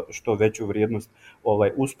što veću vrijednost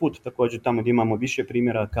usput. Također tamo gdje imamo više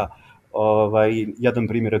primjeraka, jedan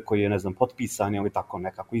primjerak koji je, ne znam, potpisan ili tako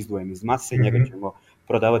nekako izdvojen iz mase, njega ćemo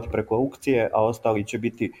prodavati preko aukcije, a ostali će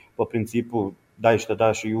biti po principu daj šta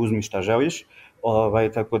daš i uzmi šta želiš,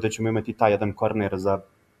 tako da ćemo imati taj jedan korner za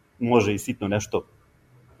može i sitno nešto,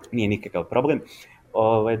 nije nikakav problem.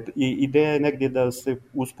 I ideja je negdje da se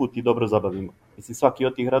usput i dobro zabavimo. Mislim, svaki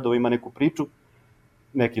od tih radova ima neku priču,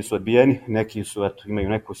 neki su odbijeni, neki su, eto, imaju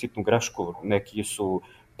neku sitnu grešku, neki su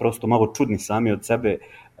prosto malo čudni sami od sebe,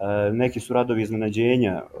 neki su radovi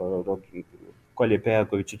iznenađenja, Kolje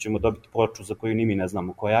Pejakovića ćemo dobiti ploču za koju ni mi ne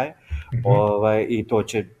znamo koja je, i to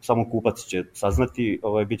će, samo kupac će saznati,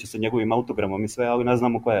 bit će sa njegovim autogramom i sve, ali ne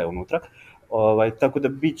znamo koja je unutra. Tako da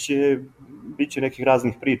bit će nekih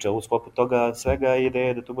raznih priča u sklopu toga svega i ideja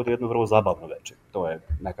je da to bude jedno vrlo zabavno večer. To je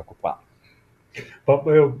nekako plan. Pa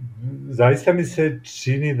evo, zaista mi se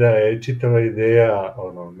čini da je čitava ideja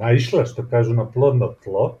naišla, što kažu, na plodno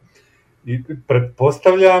tlo i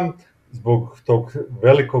pretpostavljam zbog tog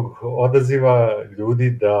velikog odaziva ljudi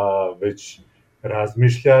da već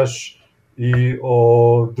razmišljaš i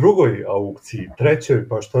o drugoj aukciji, trećoj,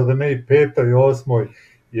 pa što da ne i 5. i 8.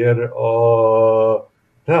 jer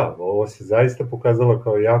da, ovo se zaista pokazalo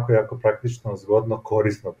kao jako, jako praktično, zgodno,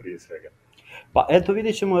 korisno prije svega. Pa eto,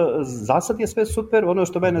 vidjet ćemo, za sad je sve super, ono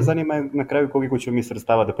što mene zanima je na kraju koliko ćemo mi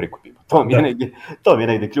sredstava da prikupimo. To mi je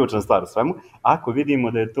negdje ključna stvar u svemu. Ako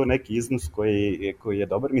vidimo da je to neki iznos koji je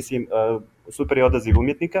dobar, mislim, super je odaziv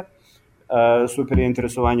umjetnika, super je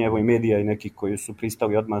interesovanje evo i medija i nekih koji su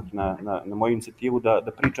pristali odmah na moju inicijativu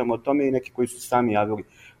da pričamo o tome i neki koji su sami javili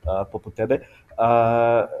poput tebe.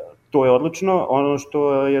 To je odlično. Ono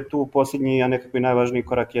što je tu posljednji, a nekako i najvažniji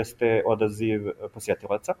korak jeste odaziv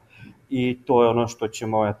posjetilaca i to je ono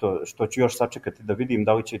što ću još sačekati da vidim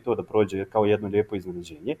da li će to da prođe kao jedno lijepo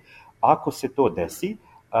iznenađenje. Ako se to desi,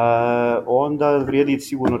 onda vrijedi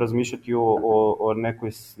sigurno razmišljati o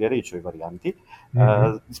nekoj sljedećoj varijanti.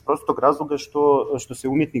 Iz prostog razloga što se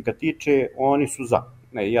umjetnika tiče, oni su za.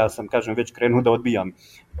 Ja sam, kažem, već krenuo da odbijam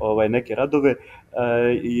neke radove,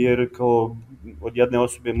 jer kao od jedne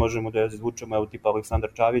osobe možemo da izvučemo, evo tipa Aleksandar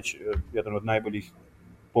Čavić, jedan od najboljih,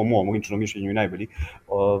 po mom ličnom mišljenju i najbolji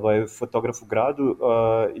fotograf u gradu,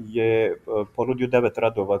 je ponudio 9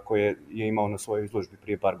 radova koje je imao na svojoj izložbi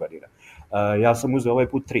prije par godina. Ja sam uzeo ovaj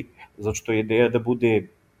put 3, zato što je ideja da bude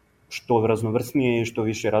što raznovrsnije i što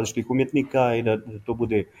više različitih umjetnika i da to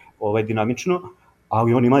bude dinamično,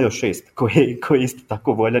 ali on ima još 6 koji je isto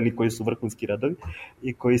tako voljan i koji su vrhunski radovi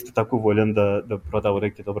i koji je isto tako voljan da proda u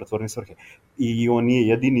neke dobrotvorne svrhe. I on nije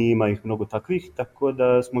jedini, ima ih mnogo takvih, tako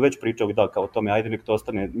da smo već pričali da kao o tome, ajde nek to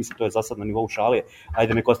ostane, mislim to je za sad na nivou šale,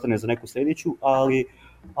 ajde nek ostane za neku sljedeću, ali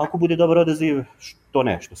ako bude dobar odaziv,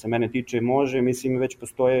 što se mene tiče može, mislim već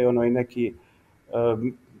postoje neki...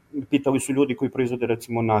 Pitali su ljudi koji proizvode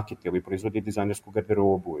recimo nakit ili proizvode dizajnersku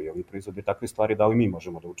garderobu ili proizvode takve stvari, da li mi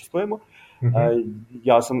možemo da učestvujemo.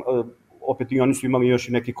 Ja sam, opet i oni su imali još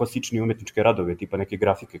i neke klasične umetničke radove, tipa neke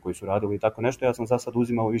grafike koji su radili i tako nešto. Ja sam za sad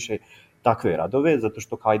uzimao više takve radove, zato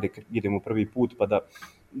što hajde idemo prvi put pa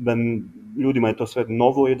da ljudima je to sve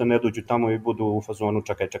novo i da ne dođu tamo i budu u fazonu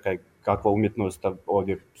čekaj, kakva umjetnost,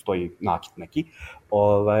 ovdje stoji nakit neki.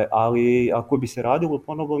 Ali ako bi se radilo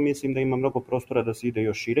ponovo, mislim da ima mnogo prostora da se ide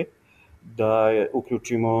još šire, da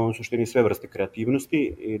uključimo u suštini sve vrste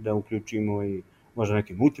kreativnosti i da uključimo i možda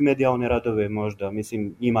neke multimedijalne radove, možda,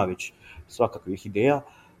 mislim, ima već svakakvih ideja,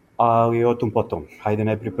 ali o tom potom. Hajde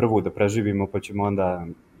najprije prvu da preživimo, pa ćemo onda,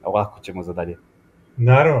 ovako ćemo za dalje.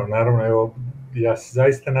 Naravno, evo, ja se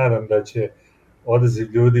zaista nadam da će odaziv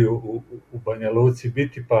ljudi u Banja Luci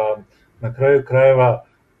biti, pa na kraju krajeva,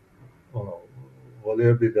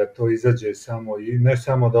 volio bi da to izađe samo, i ne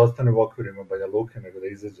samo da ostane u okvirima Banja Luke, nego da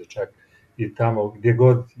izađe čak i tamo gdje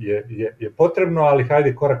god je potrebno, ali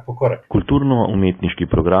hajde korak po korak. Kulturno-umetniški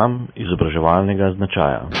program izobraževalnega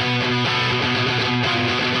značaja.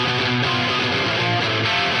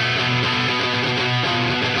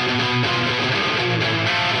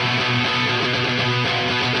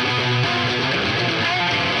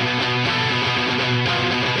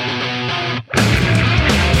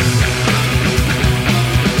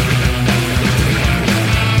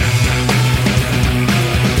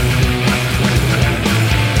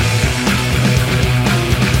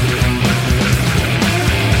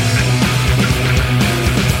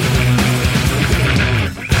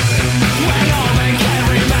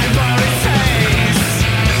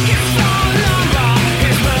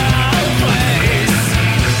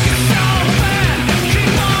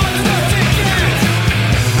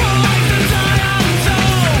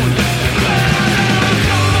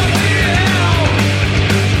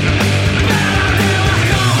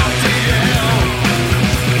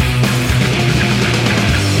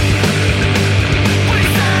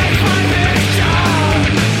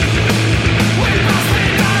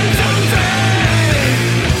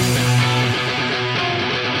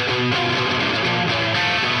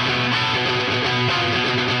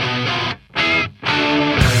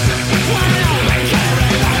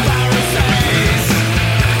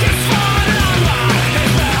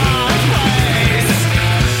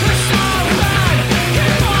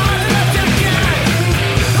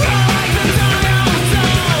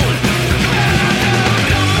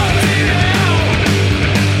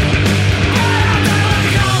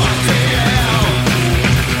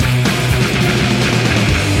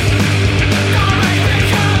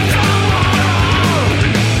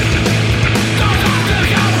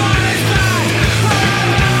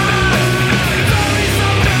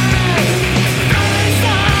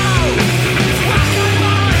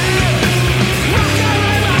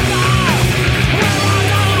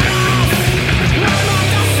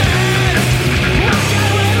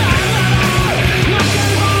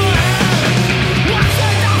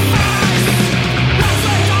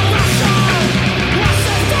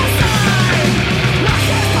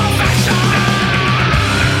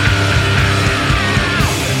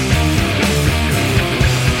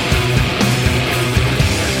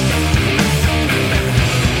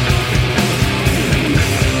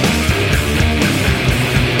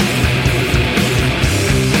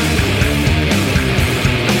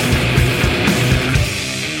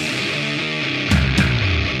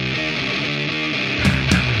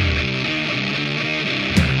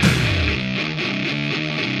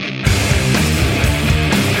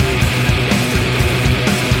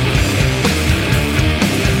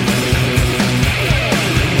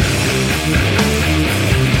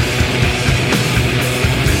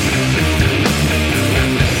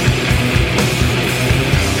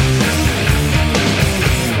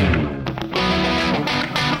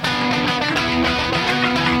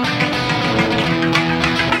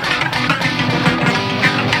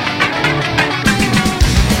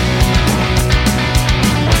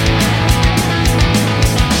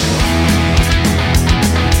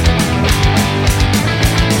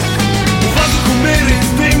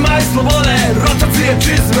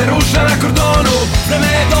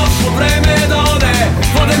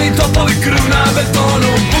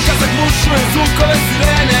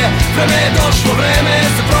 vreme je došlo, vreme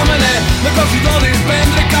za promene. Na koži dodir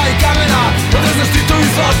pendreka i kamena, odrezaš ti tu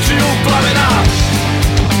iz očiju plamena.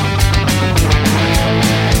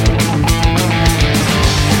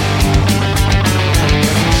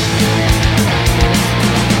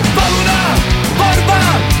 Pobuna, borba,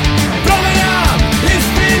 promena,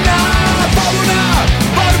 istina. Pobuna,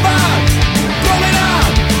 borba, promena,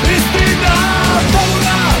 istina.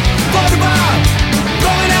 Pobuna, borba,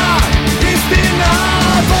 promena, istina.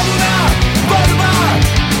 Pobuna, borba,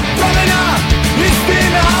 promena,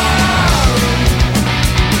 istina.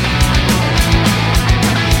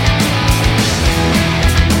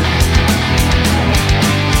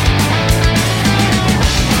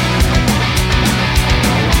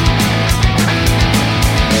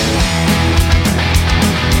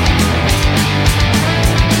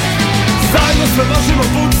 Zajedno sve možemo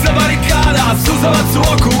put za barikada, suzavac u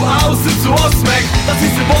oku, a u srcu osmeh. Da si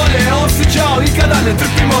se bolje osjećao i kada ne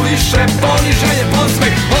trpimo više poniženje,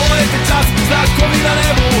 podsmeh. Ovo je te čas, znakovi na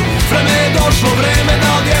nebu, vreme je došlo, vreme da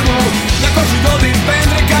odjemu. Na koži dodir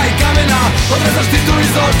pendreka i kamena, odrezaš ti tu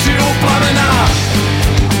iz očiju plamena.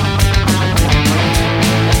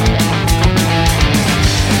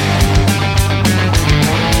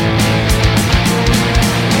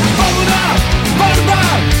 Pobuna, borba,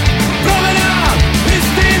 promena,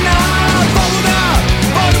 istina. Pobuna,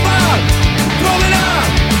 borba, promena,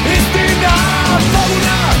 istina.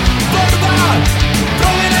 Pobuna, borba,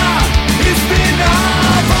 promena, istina.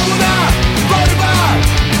 Pobuna, borba,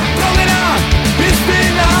 promena,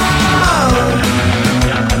 istina.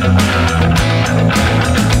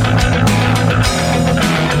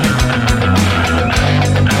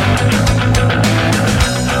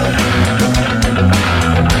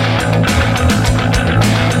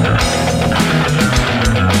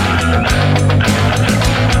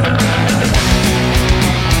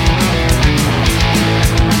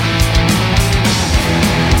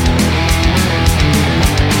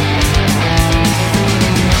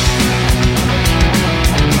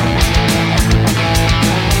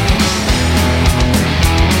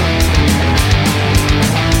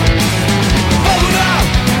 Pobuna,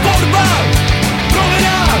 borba,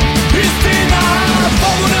 promena, istina.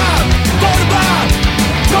 Pobuna, borba,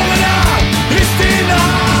 promena, istina.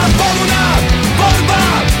 Pobuna, borba,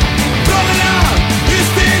 promena,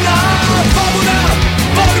 istina. Pobuna,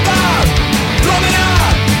 borba, promena,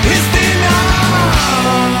 istina.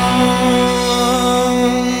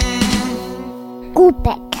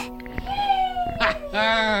 Kupek.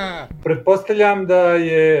 Pretpostavljam da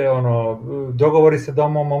je dogovori sa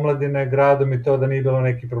Domom omladine, gradom i to da nije bilo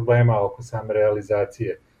nekih problema oko same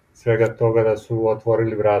realizacije svega toga, da su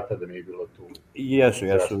otvorili vrata, da nije bilo tu. Jesu.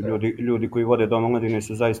 Ljudi koji vode Dom omladine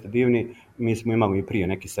su zaista divni. Mi smo imali i prije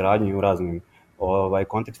neke saradnje u raznim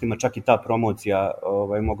kontekstima. Čak i ta promocija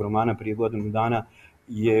mog romana prije godinu dana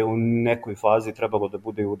je u nekoj fazi trebalo da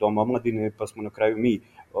bude u Domu omladine, pa smo na kraju mi,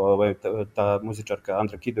 ta muzičarka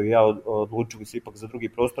Andra Kido i ja, odlučili se ipak za drugi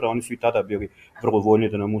prostor, a oni su i tada bili vrlo voljni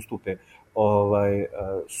da nam ustupe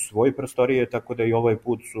svoje prostorije, tako da i ovaj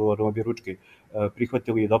put su objeručki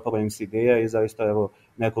prihvatili i dopala im se ideja i zaista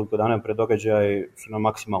nekoliko dana pred događaj su nam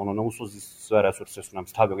maksimalno na usluzi, sve resurse su nam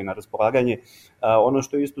stavili na raspolaganje. Ono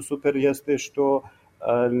što je isto super jeste što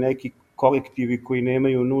neki kolektivi koji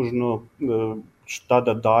nemaju nužno šta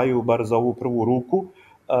da daju, bar za ovu prvu ruku,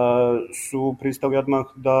 su pristali odmah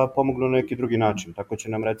da pomognu na neki drugi način. Tako će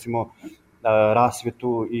nam recimo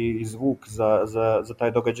rasvjetu i zvuk za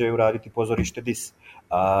taj događaj uraditi pozorište Dis.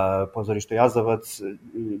 Pozorište Jazavac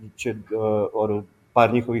će,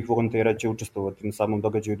 par njihovih volontera će učestvovati na samom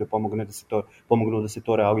događaju da pomognu da se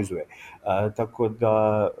to realizuje. Tako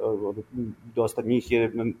da dosta njih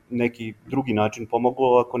je na neki drugi način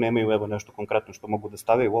pomoglo, ako nemaju nešto konkretno što mogu da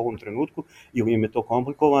stave u ovom trenutku ili im je to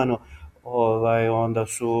komplikovano, onda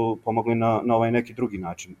su pomogli na ovaj neki drugi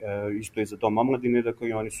način. Isto i za Dom omladine, dakle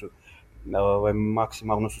i oni su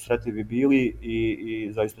maksimalno susretljivi bili i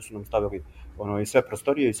zaista su nam stavili i sve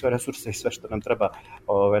prostorije i sve resurse i sve što nam treba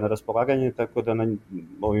na raspolaganje, tako da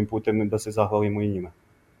ovim putem da se zahvalimo i njima.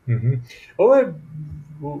 Ovo je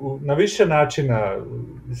na više načina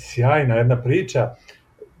sjajna jedna priča.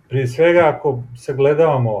 Prije svega, ako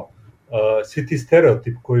sagledavamo svi ti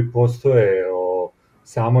stereotip koji postoje o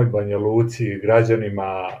samoj Banja Luci,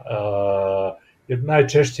 građanima, jer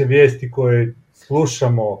najčešće vijesti koje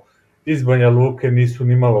slušamo iz Banja Luke nisu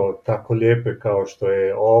nimalo tako lijepe kao što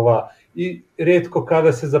je ova i rijetko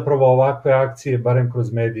kada se zapravo ovakve akcije, barem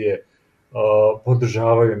kroz medije,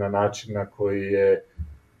 podržavaju na način na koji je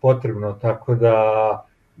potrebno, tako da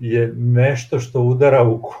je nešto što udara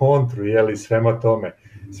u kontru svema tome,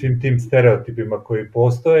 svim tim stereotipima koji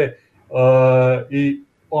postoje i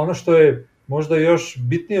ono što je možda još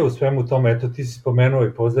bitnije u svemu tome, eto ti si spomenuo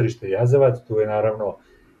i pozorište Jazavac, tu je naravno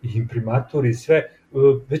i imprimatur i sve,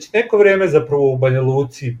 već neko vreme zapravo u Banja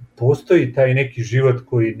Luci postoji taj neki život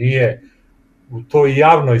koji nije u toj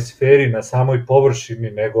javnoj sferi na samoj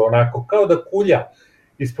površini, nego onako kao da kulja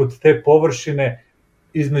ispod te površine.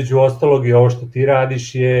 Između ostalog i ovo što ti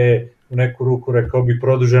radiš je u neku ruku, rekao bi,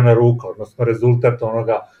 produžena ruka, odnosno rezultat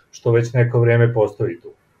onoga što već neko vrijeme postoji tu.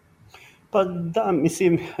 Pa da,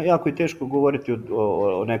 mislim, jako je teško govoriti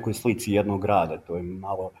o nekoj slici jednog grada, to je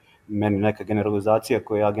malo meni neka generalizacija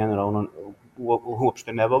koju ja generalno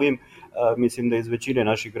uopšte ne volim. Mislim da iz većine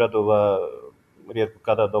naših gradova rijetko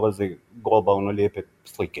kada dolaze globalno lijepe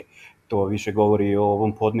slike. To više govori o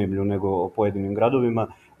ovom podneblju nego o pojedinim gradovima.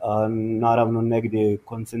 Naravno, negdje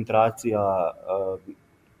koncentracija,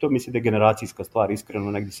 to mislim da je generacijska stvar,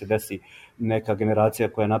 iskreno negdje se desi neka generacija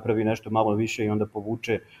koja napravi nešto malo više i onda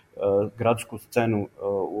povuče gradsku scenu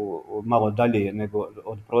malo dalje nego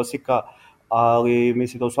od prosjeka, ali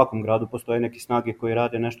mislim da u svakom gradu postoje neke snage koje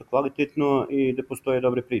rade nešto kvalitetno i da postoje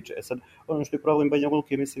dobre priče. Sad, ono što je problem Banja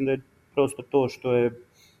Luke, mislim da je prosto to što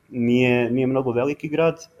nije mnogo veliki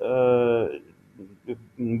grad,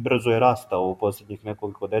 brzo je rastao u posljednjih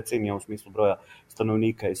nekoliko decenija u smislu broja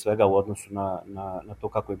stanovnika i svega u odnosu na to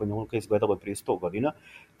kako je Banja Luka izgledalo prije 100 godina.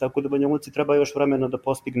 Tako da Banja Luci treba još vremena da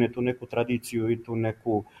postigne tu neku tradiciju i tu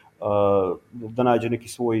neku, da nađe neki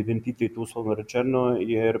svoj identitet, uslovno rečeno,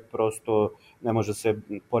 jer prosto ne može se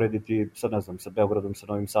porediti sa Beogradom, sa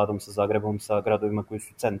Novim Sadom, sa Zagrebom, sa gradovima koji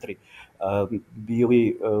su centri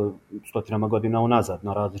bili stotinama godina unazad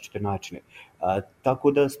na različite načine.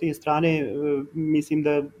 Tako da s te strane mislim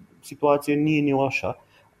da situacija nije ni loša,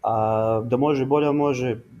 da može bolje,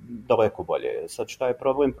 može daleko bolje. Sad šta je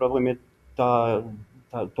problem? Problem je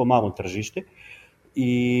to malo tržište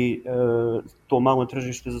i to malo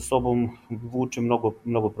tržište za sobom vuče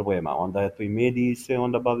mnogo problema. Onda i mediji se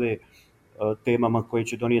onda bave temama koje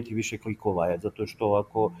će donijeti više klikova, zato što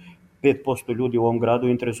ako 5% ljudi u ovom gradu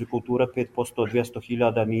interesuje kultura, 5% od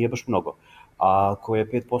 200.000 nije baš mnogo. A ako je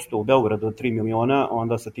 5% u Beogradu od 3 miliona,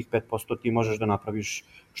 onda sa tih 5% ti možeš da napraviš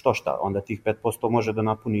što šta. Onda tih 5% može da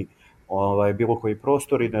napuni bilo koji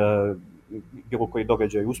prostor i da bilo koji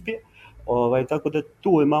događaj uspije. Tako da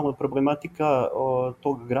tu je malo problematika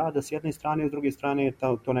tog grada s jedne strane, s druge strane je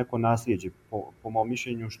to neko nasljeđe, po mom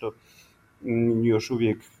mišljenju, što još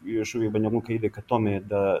uvijek Banja Luka ide ka tome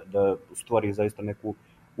da stvori zaista neku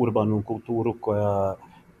urbanu kulturu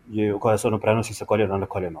koja se prenosi sa koljena na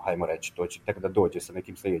koljeno, hajmo reći, to će tek da dođe sa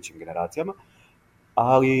nekim sljedećim generacijama,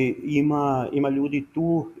 ali ima ljudi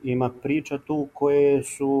tu, ima priča tu koje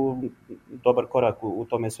su dobar korak u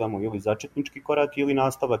tome svemu, ili začetnički korak ili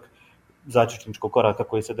nastavak začetničkog koraka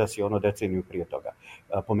koji se desio deceniju prije toga.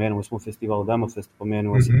 Pomenuli smo festival Demofest,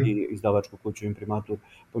 pomenuli smo i izdavačku kuću Imprimatur,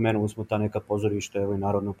 pomenuli smo ta neka pozorište,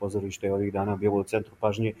 narodno pozorište ovih dana bilo u centru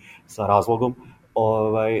pažnje sa razlogom.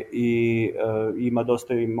 I ima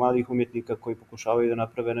dosta i mladih umjetnika koji pokušavaju da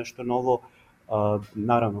naprave nešto novo.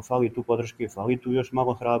 Naravno, fali tu podrške, fali tu još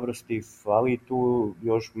malo hrabrosti, fali tu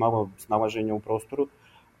još malo snalaženja u prostoru,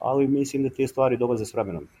 ali mislim da te stvari dolaze s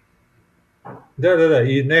vremenom. Da,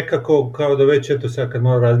 i nekako kao da već, eto sad kad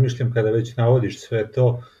malo razmišljam, kada već navodiš sve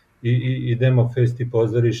to, i Demofest, i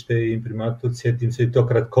pozorište, i Imprimatur, sjetim se i to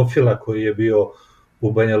kratkofila koji je bio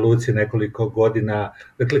u Banja Luci nekoliko godina.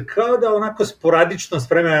 Dakle, kao da onako sporadično s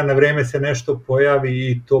vremena na vrijeme se nešto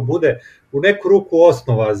pojavi i to bude u neku ruku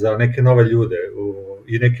osnova za neke nove ljude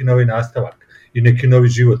i neki novi nastavak i neki novi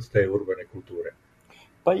život te urbane kulture.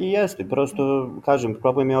 Pa i jeste, prosto, kažem,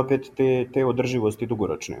 problem je opet te održivosti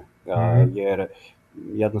dugoročne, jer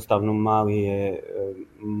jednostavno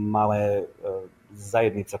mala je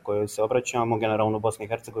zajednica kojoj se obraćamo, generalno Bosna i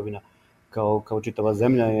Hercegovina kao čitava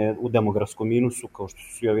zemlja je u demografskom minusu, kao što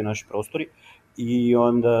su svi ovi naši prostori, i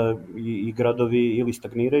onda i gradovi ili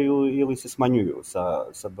stagniraju ili se smanjuju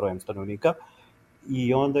sa brojem stanovnika,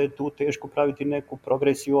 i onda je tu teško praviti neku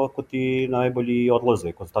progresiju ako ti najbolji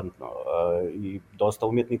odlaze konstantno. I dosta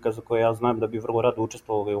umjetnika za koje ja znam da bi vrlo rado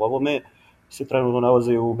učestvovali u ovome se trenutno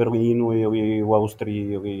nalaze u Berlinu ili u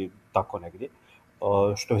Austriji ili tako negdje.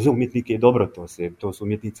 Što je za umjetnike dobro, to su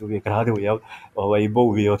umjetnici uvijek radili, i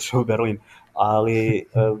Bowie je otišao u Berlin, ali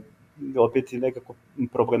opet je nekako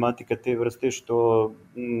problematika te vrste što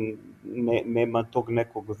nema tog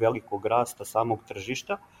nekog velikog rasta samog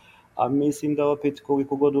tržišta, a mislim da opet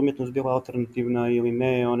koliko god umjetnost bila alternativna ili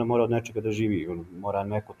ne, ona mora od nečega da živi, mora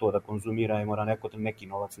neko to da konzumira i mora neko da neki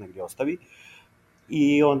novac negdje ostavi,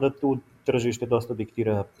 i onda tu tržište dosta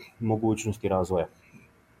diktira mogućnosti razvoja.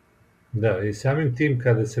 Da, i samim tim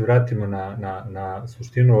kada se vratimo na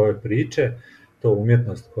suštinu ove priče, to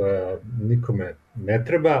umjetnost koja nikome ne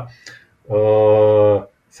treba,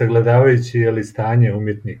 sagledavajući stanje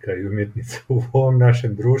umjetnika i umjetnica u ovom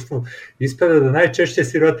našem društvu, ispada da najčešće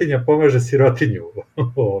sirotinja pomaže sirotinju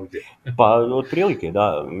ovdje. Pa, otprilike,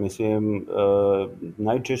 da. Mislim,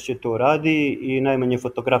 najčešće to radi i najmanje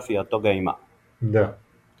fotografija toga ima. Da.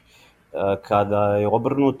 Kada je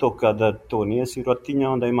obrnuto, kada to nije sirotinja,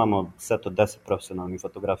 onda imamo set od 10 profesionalnih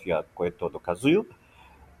fotografija koje to dokazuju,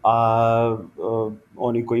 a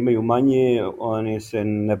oni koji imaju manje, oni se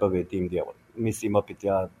ne bave tim dijelom. Mislim, opet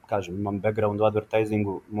ja kažem, imam background u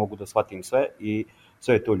advertisingu, mogu da shvatim sve i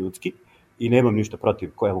sve je to ljudski i nemam ništa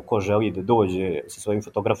protiv ko želi da dođe sa svojim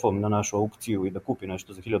fotografom na našu aukciju i da kupi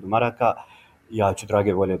nešto za 1000 maraka, ja ću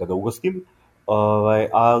drage volje da ga ugostim,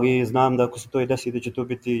 ali znam da ako se to i desi da će to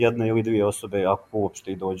biti jedna ili dvije osobe ako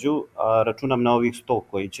uopšte i dođu, a računam na ovih 100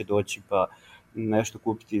 koji će doći pa nešto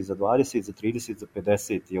kupiti za 20, za 30, za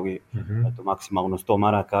 50 ili maksimalno 100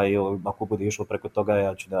 maraka i ako bude išlo preko toga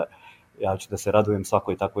ja ću da se radujem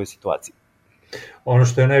svakoj takvoj situaciji. Ono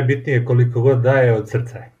što je najbitnije koliko god daje od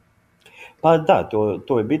srca je. Pa da,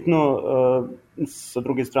 to je bitno. Sa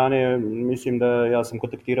druge strane, mislim da ja sam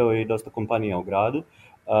kontaktirao i dosta kompanija u gradu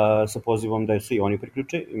sa pozivom da se i oni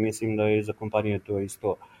priključe. Mislim da je za kompanije to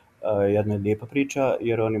isto jedna lijepa priča,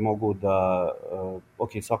 jer oni mogu da,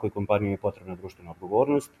 svakoj kompaniji je potrebna društvena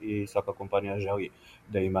odgovornost i svaka kompanija želi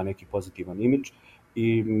da ima neki pozitivan imidž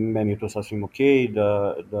i meni je to sasvim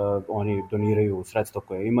da oni doniraju sredstva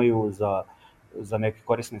koje imaju za neke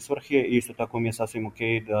korisne svrhe i isto tako mi je sasvim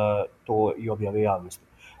da to i objave javnosti.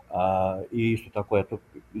 I isto tako,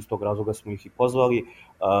 iz tog razloga smo ih i pozvali,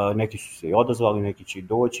 neki su se i odazvali, neki će i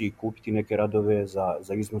doći i kupiti neke radove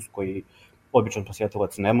za iznos koji običan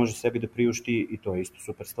posjetilac ne može sebi da priušti i to je isto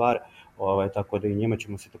super stvar, tako da i njima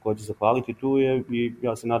ćemo se također zahvaliti tu i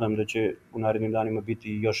ja se nadam da će u narednim danima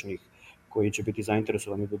biti još njih koji će biti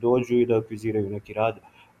zainteresovani da dođu i da akviziraju neki rad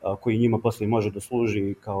koji njima poslije može da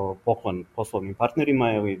služi kao poklon poslovnim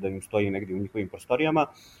partnerima ili da im stoji negdje u njihovim prostorijama,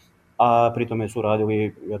 a pritome su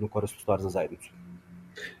radili jednu korisnu stvar za zajednicu.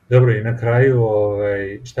 Dobro, i na kraju,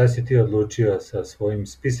 šta si ti odlučio sa svojim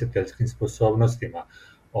spisateljskim sposobnostima?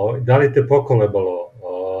 Da li te pokolebalo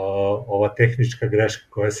ova tehnička greška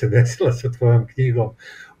koja se desila sa tvojom knjigom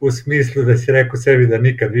u smislu da si rekao sebi da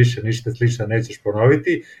nikad više ništa slično nećeš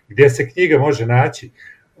ponoviti, gdje se knjiga može naći,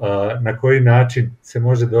 na koji način se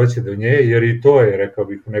može doći do nje, jer i to je, rekao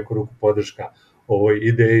bih, u neku ruku podrška ovoj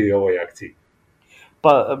ideji i ovoj akciji.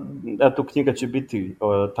 Pa, eto, knjiga će biti,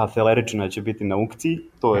 ta feleričina će biti na aukciji,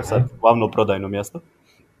 to je sad glavno prodajno mjesto.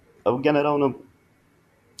 Generalno,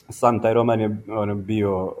 sam taj roman je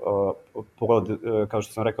bio porod, kao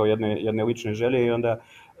što sam rekao, jedne lične želje i onda,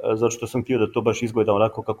 zato što sam htio da to baš izgleda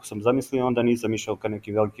onako kako sam zamislio, onda nisam išao ka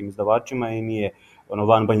nekim velikim izdavačima i nije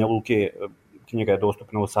van Banja Luke, knjiga je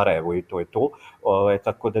dostupna u Sarajevu i to je to,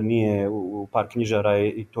 tako da nije u par knjižara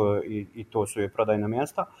i to su je prodajna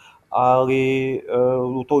mjesta, ali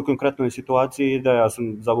u toj konkretnoj situaciji da ja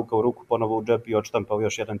sam zavukao ruku ponovo u džep i odštampao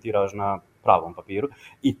još jedan tiraž na pravom papiru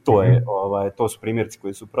i to su primjerci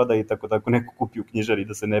koji su prodaji, tako da ako neko kupi u knjižari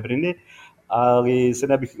da se ne brine, ali se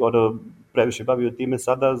ne bih previše bavio time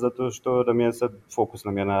sada, zato što da mi je sad fokus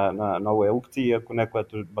nam je na ovoj aukciji, ako neko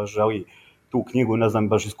baš želi tu knjigu, ne znam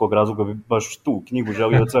baš iz kog razloga bi baš tu knjigu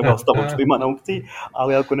želio od svega ostalog što ima na aukciji,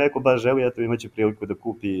 ali ako neko baš želi, imaće priliku da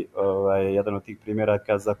kupi jedan od tih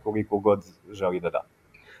primjeraka za koliko god želi da da.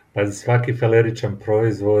 Pa svaki feleričan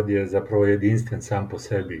proizvod je zapravo jedinstven sam po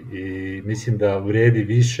sebi i mislim da vrijedi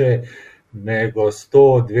više nego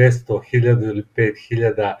 100, 200, 1000 ili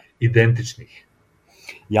 5000 identičnih.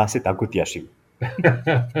 Ja se tako tješim.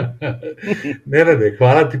 Nenade,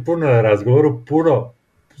 hvala ti puno na razgovoru, puno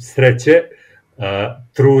sreće,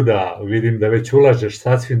 truda, vidim da već ulažeš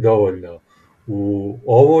sasvim dovoljno u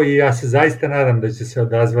ovo i ja se zaista nadam da će se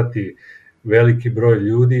odazvati veliki broj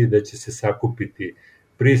ljudi i da će se sakupiti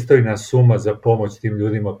pristojna suma za pomoć tim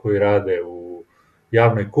ljudima koji rade u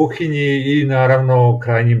javnoj kuhinji i naravno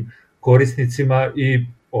krajnjim korisnicima i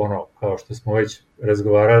kao što smo već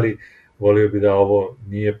razgovarali, volio bi da ovo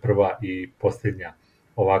nije prva i posljednja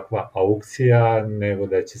ovakva aukcija, nego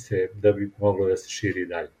da bi moglo da se širi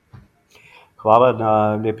dalje. Hvala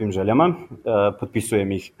na lijepim željama,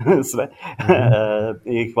 potpisujem ih sve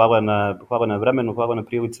i hvala na vremenu, hvala na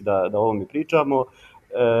prilici da o ovome pričamo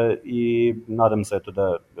i nadam se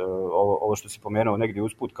da ovo što si pomenuo negdje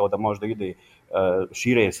usput kao da možda ide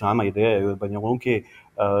šire sama ideja od Banja Luke,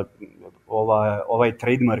 ovaj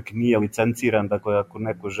trademark nije licenciran, dakle ako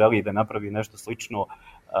neko želi da napravi nešto slično,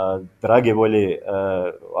 drage volje,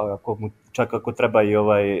 ako mu čak ako treba i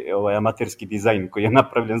ovaj amaterski dizajn koji je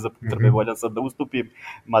napravljen za potrebe, voljan sad da ustupim,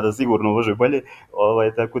 mada sigurno može bolje,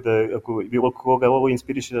 tako da ako bilo koga ovo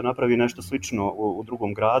inspiriše da napravi nešto slično u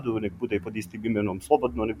drugom gradu, nek bude pod istim imenom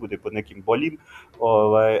slobodno, nek bude pod nekim boljim,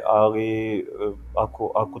 ali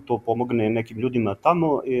ako to pomogne nekim ljudima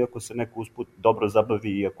tamo i ako se neko usput dobro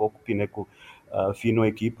zabavi i ako okupi neku finu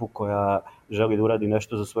ekipu koja želi da uradi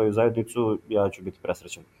nešto za svoju zajednicu, ja ću biti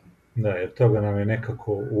presrećan. Da, jer toga nam je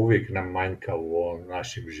nekako uvijek nam manjka u ovom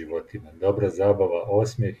našim životima. Dobra zabava,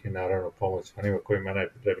 osmijeh i naravno pomoć onima kojima je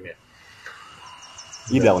najpotrebnije.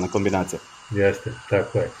 Idealna kombinacija. Jeste,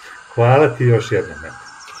 tako je. Hvala ti još jednom.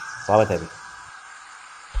 Hvala tebi.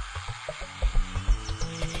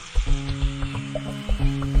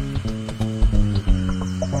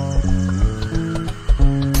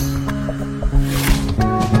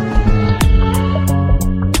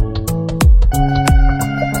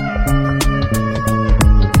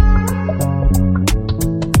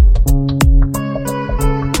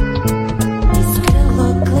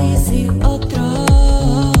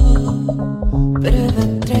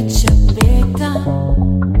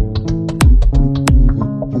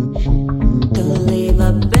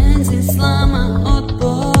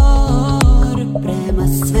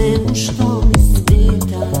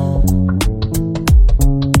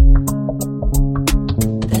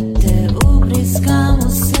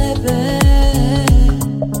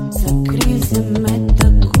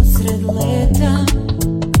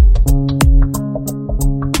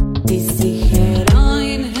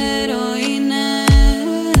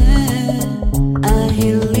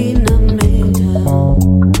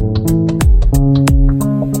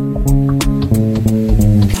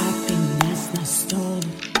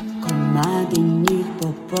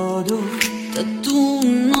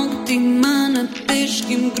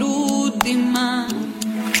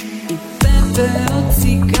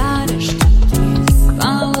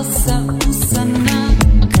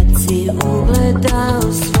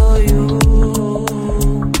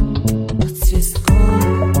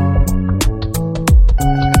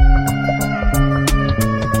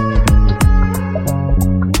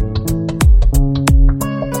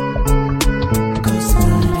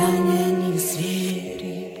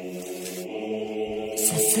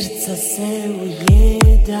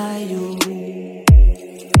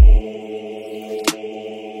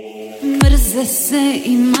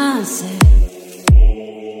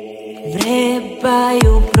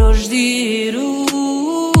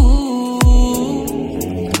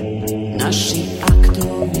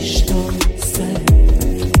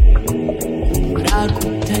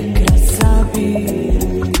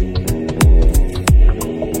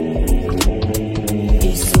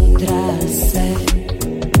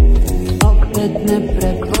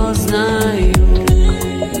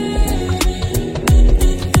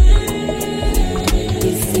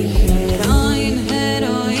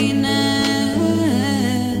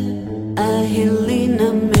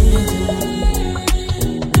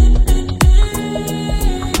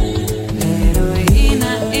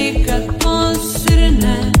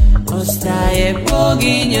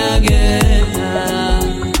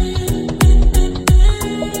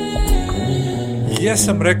 Ja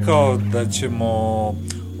sam rekao da ćemo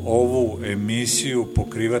ovu emisiju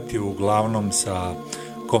pokrivati uglavnom sa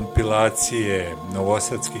kompilacije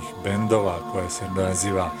novosadskih bendova koja se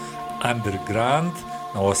naziva Underground,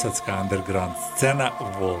 novosadska underground scena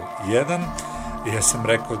Vol 1. Ja sam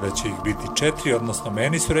rekao da će ih biti 4, odnosno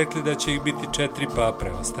meni su rekli da će ih biti 4, pa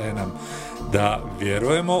preostaje nam da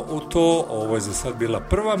vjerujemo u to. Ovo je za sad bila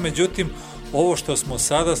prva, međutim ovo što smo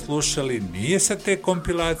sada slušali nije sa te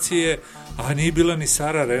kompilacije, a nije bila ni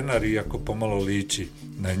Sara Renar, iako pomalo liči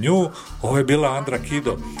na nju. Ovo je bila Andra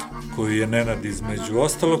Kido, koju je Nenad između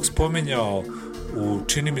ostalog spominjao u,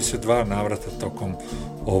 čini mi se, 2 navrata tokom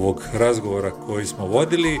ovog razgovora koji smo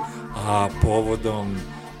vodili, a povodom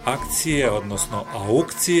akcije, odnosno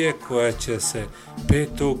aukcije koja će se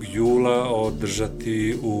 5. jula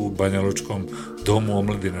održati u Banjalučkom domu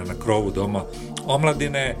omladine, na krovu doma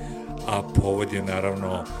omladine, a povod je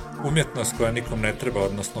naravno umjetnost koja nikom ne treba,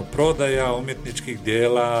 odnosno prodaja umjetničkih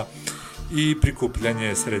dijela i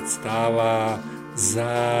prikupljanje sredstava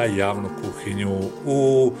za javnu kuhinju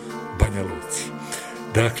u Banja Luci.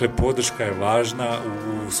 Dakle, podrška je važna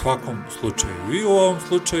u svakom slučaju, i u ovom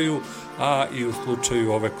slučaju, a i u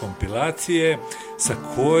slučaju ove kompilacije sa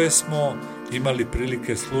koje smo imali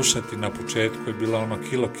prilike slušati. Na početku je bila ono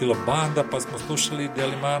Kilo banda, pa smo slušali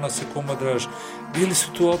Delimano se Kumodraž, bili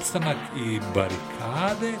su tu Opstanak i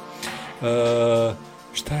Barikade.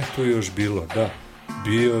 Šta je to još bilo? Da,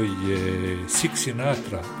 bio je Sik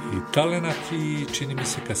Sinatra i talenat i čini mi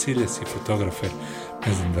se Casillas i fotografer,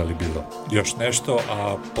 ne znam da li bilo još nešto,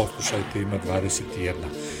 a poslušajte, ima 21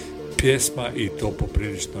 pjesma i to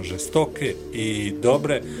poprilično žestoke i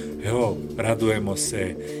dobre. Evo, radujemo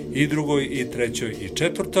se i drugoj, i trećoj, i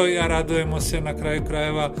četvrtoj, a radujemo se na kraju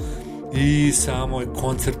krajeva i samoj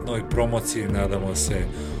koncertnoj promociji, nadamo se,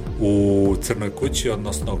 u Crnoj kući,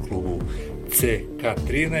 odnosno klubu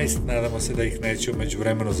CK13. Nadamo se da ih neće u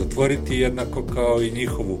međuvremenu zatvoriti, jednako kao i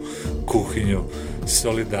njihovu kuhinju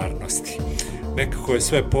solidarnosti. Nekako je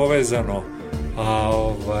sve povezano, a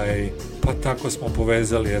pa tako smo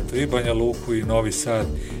povezali eto i Banja Luku i Novi Sad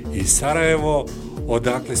i Sarajevo,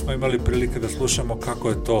 odakle smo imali prilike da slušamo kako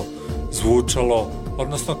je to zvučalo,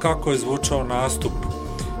 odnosno kako je zvučao nastup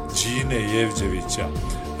Đine Jevđevića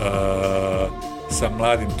sa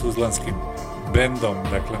mladim tuzlanskim bendom.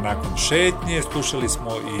 Dakle, nakon šetnje slušali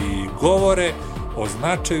smo i govore o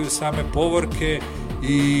značaju same povorke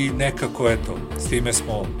i nekako eto, s time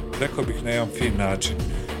smo, rekao bih, na jedan fin način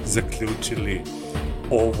zaključili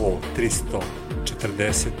ovo 344.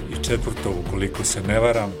 ukoliko se ne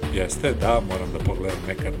varam, jeste, da, moram da pogledam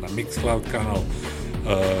nekad na Mixcloud kanal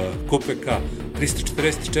Kupeka,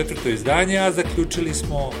 344. izdanje, a zaključili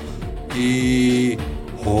smo i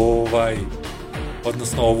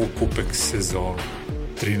odnosno ovu Kupek sezonu,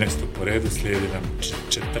 13. po redu, slijedi nam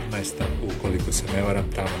 14. ukoliko se ne varam,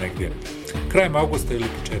 tamo negdje krajem augusta ili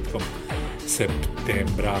početkom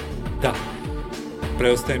septembra. Da,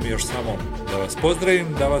 preostaje mi još samo da vas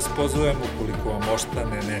pozdravim, da vas pozovem ukoliko vam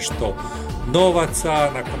ostane nešto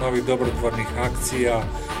novaca nakon ovih dobrotvornih akcija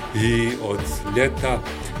i od ljeta,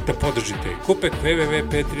 da podržite Kupek,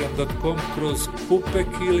 www.patreon.com/Kupek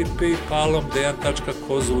ili paypalom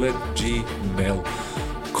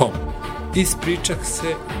dejan.kozule@gmail.com. Ispričah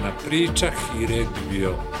se na pričah i red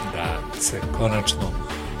bio da se konačno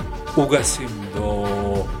ugasim do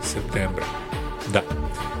septembra. Da,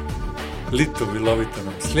 lito vilovito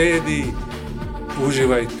nam slijedi,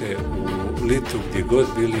 uživajte u litu gdje god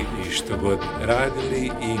bili i što god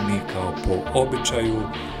radili i mi kao po običaju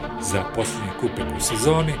za posljednji Kupek u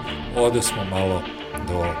sezoni odosmo malo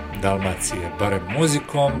do Dalmacije, barem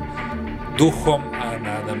muzikom, duhom, a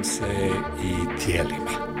nadam se i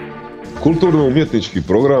tijelima. Kulturno-umjetnički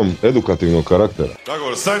program edukativnog karaktera.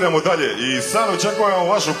 Tako, sad idemo dalje i sad očekujemo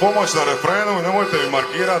vašu pomoć na refrenu, nemojte mi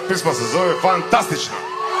markirati, pisma se zove Fantastična.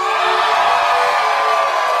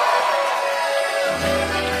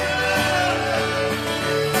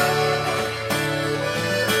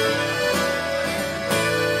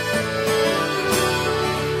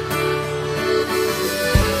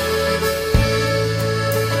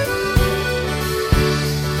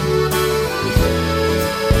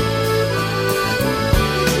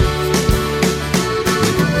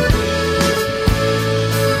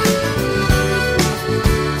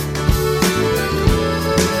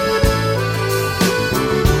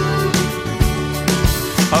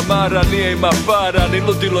 Mara nije ima para, ni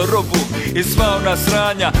ludilo robu i sva ona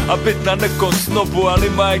sranja, a bit na nekom snopu, ali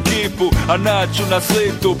ima ekipu, a naću na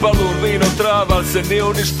slitu, balun, vino, trava, ali se nije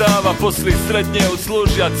uništava, posli srednje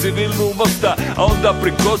uslužja, civilnu mosta, a onda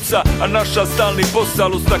prikoca, a naša stalni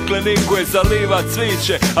posal u stakleniku je zaliva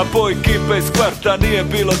cviće, a po ekipe iz kvarta nije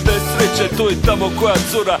bilo te sreće, tu i tamo koja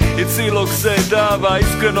cura i cilog se dava,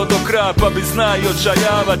 iskreno do kraja, pa bi zna i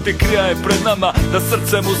očajavati, krija je pred nama, da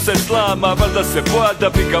srce mu se slama, valjda se boja da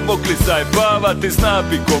bi ga mogli zajebavati, zna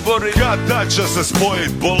bi govori. Kada će se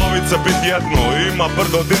spojit, polovica bit jedno, ima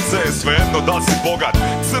brdo dice, svejedno da li si bogat,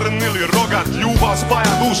 crn ili rogat, ljubav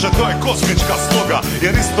spaja duše, to je kosmička sloga,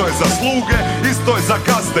 jer isto je za sluge, isto je za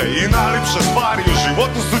gazde, i najljepše stvari u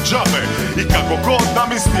životu su džabe, i kako god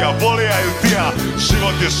namislija, volija ili tija,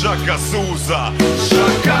 život je šaka suza,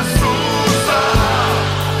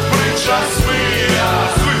 priča smija,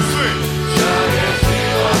 svi,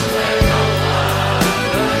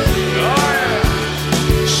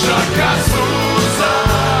 šaka suza,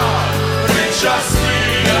 priča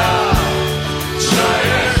smija,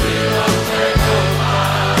 čaje život preko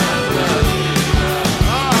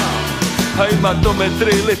a ima tome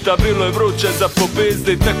 3 lita, bilo je vruće za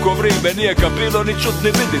popizdit, neko vrijeme nije ga bilo ni čut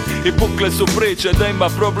ni vidit, i pukle su priče da ima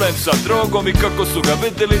problem sa drogom i kako su ga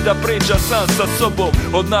vidjeli da priča sam sa sobom,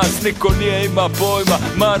 od nas niko nije ima pojma,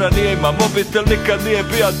 Mara nije ima mobitel, nikad nije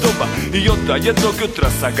bija doma, i onda jednog jutra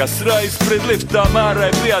sam ga sra ispred lifta, Mara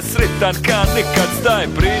je bija sretan kad nikad staje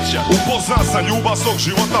priča. Upoznao sam ljubav svog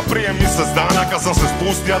života prije mjesec dana, kad sam se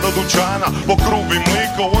spustio do dućana, pokrubi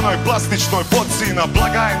mliko u onoj plastičnoj boci, na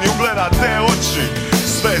blagajni ugleda te oči,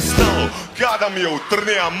 sve je stalo kada mi je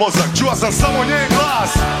utrnija mozak, čuo sam samo njen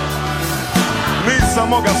glas, nisam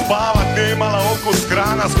moga spavat, nije imala okus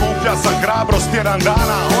hrana, skuplja sam hrabrost jedan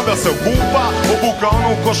dana, onda se okupa, obuka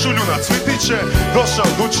onu košulju na cvitiće, došao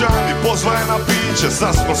dućan i pozva je na piće,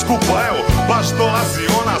 sad smo skupa, evo, baš dolazi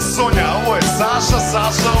ona Sonja, ovo je Saša,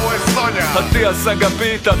 Saša, ovo je Sonja. A ti ja sam ga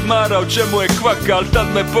pitat, Mara, u čemu je kvaka, al tad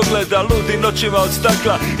me pogleda ludi noćima od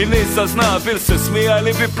stakla i nisam zna bil se smija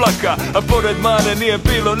ili bi plaka, a pored Mare nije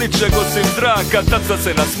bilo ničeg osim zraka, tad sam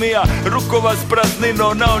se nasmija, rukova s praznino,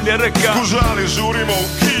 na on je reka Kužali, žurimo u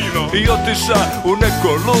kino i otiša u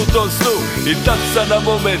neko ludo snu i tad sam na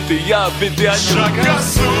momenti ja vidio nju. Šaka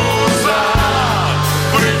suza,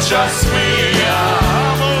 priča smija,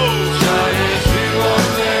 šta je život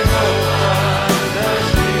nego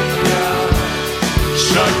fantažija.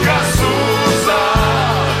 Šaka suza,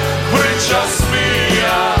 priča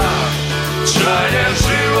smija, šta je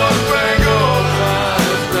život nego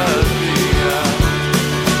fantazija.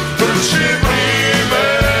 Trči vrime,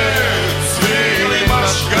 svili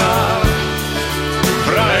maška,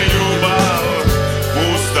 pravi ljubav,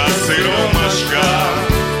 pusta siromaška.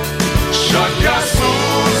 Šaka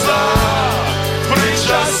suza,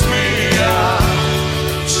 priča smija,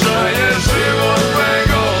 šta je život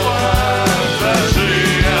nego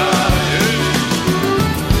fantazija.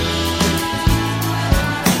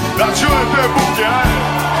 Da čujete buke, ajde!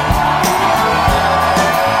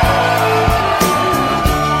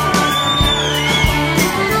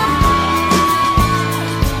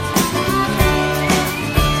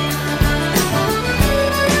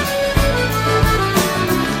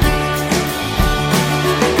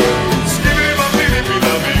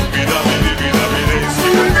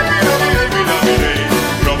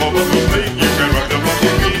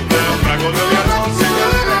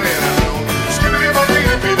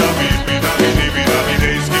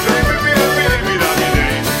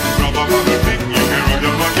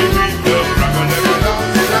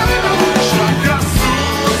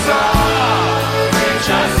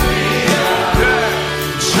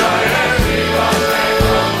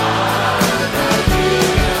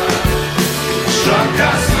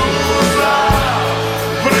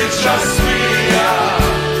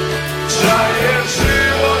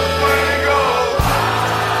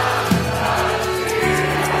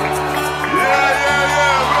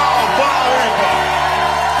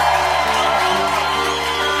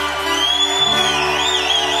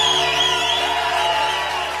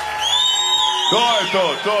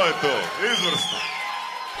 To je to, izvrsno.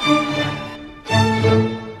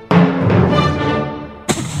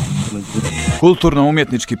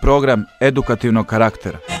 Kulturno-umjetnički program edukativnog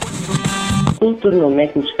karaktera.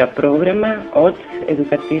 Kulturno-umjetnička programa od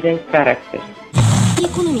edukativen karakter.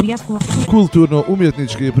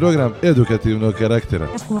 Kulturno-umjetnički program edukativnog karaktera.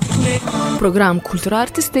 Program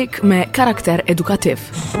kulturartistik me karakter edukativ.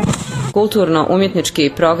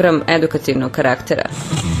 Kulturno-umjetnički program edukativnog karaktera.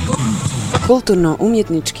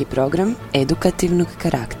 Kulturno-umjetnički program edukativnog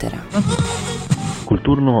karaktera.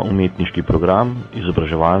 Kulturno-umjetniški program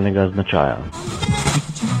izobraževalnega značaja.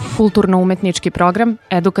 Kulturno-umjetnički program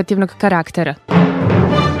edukativnog karaktera.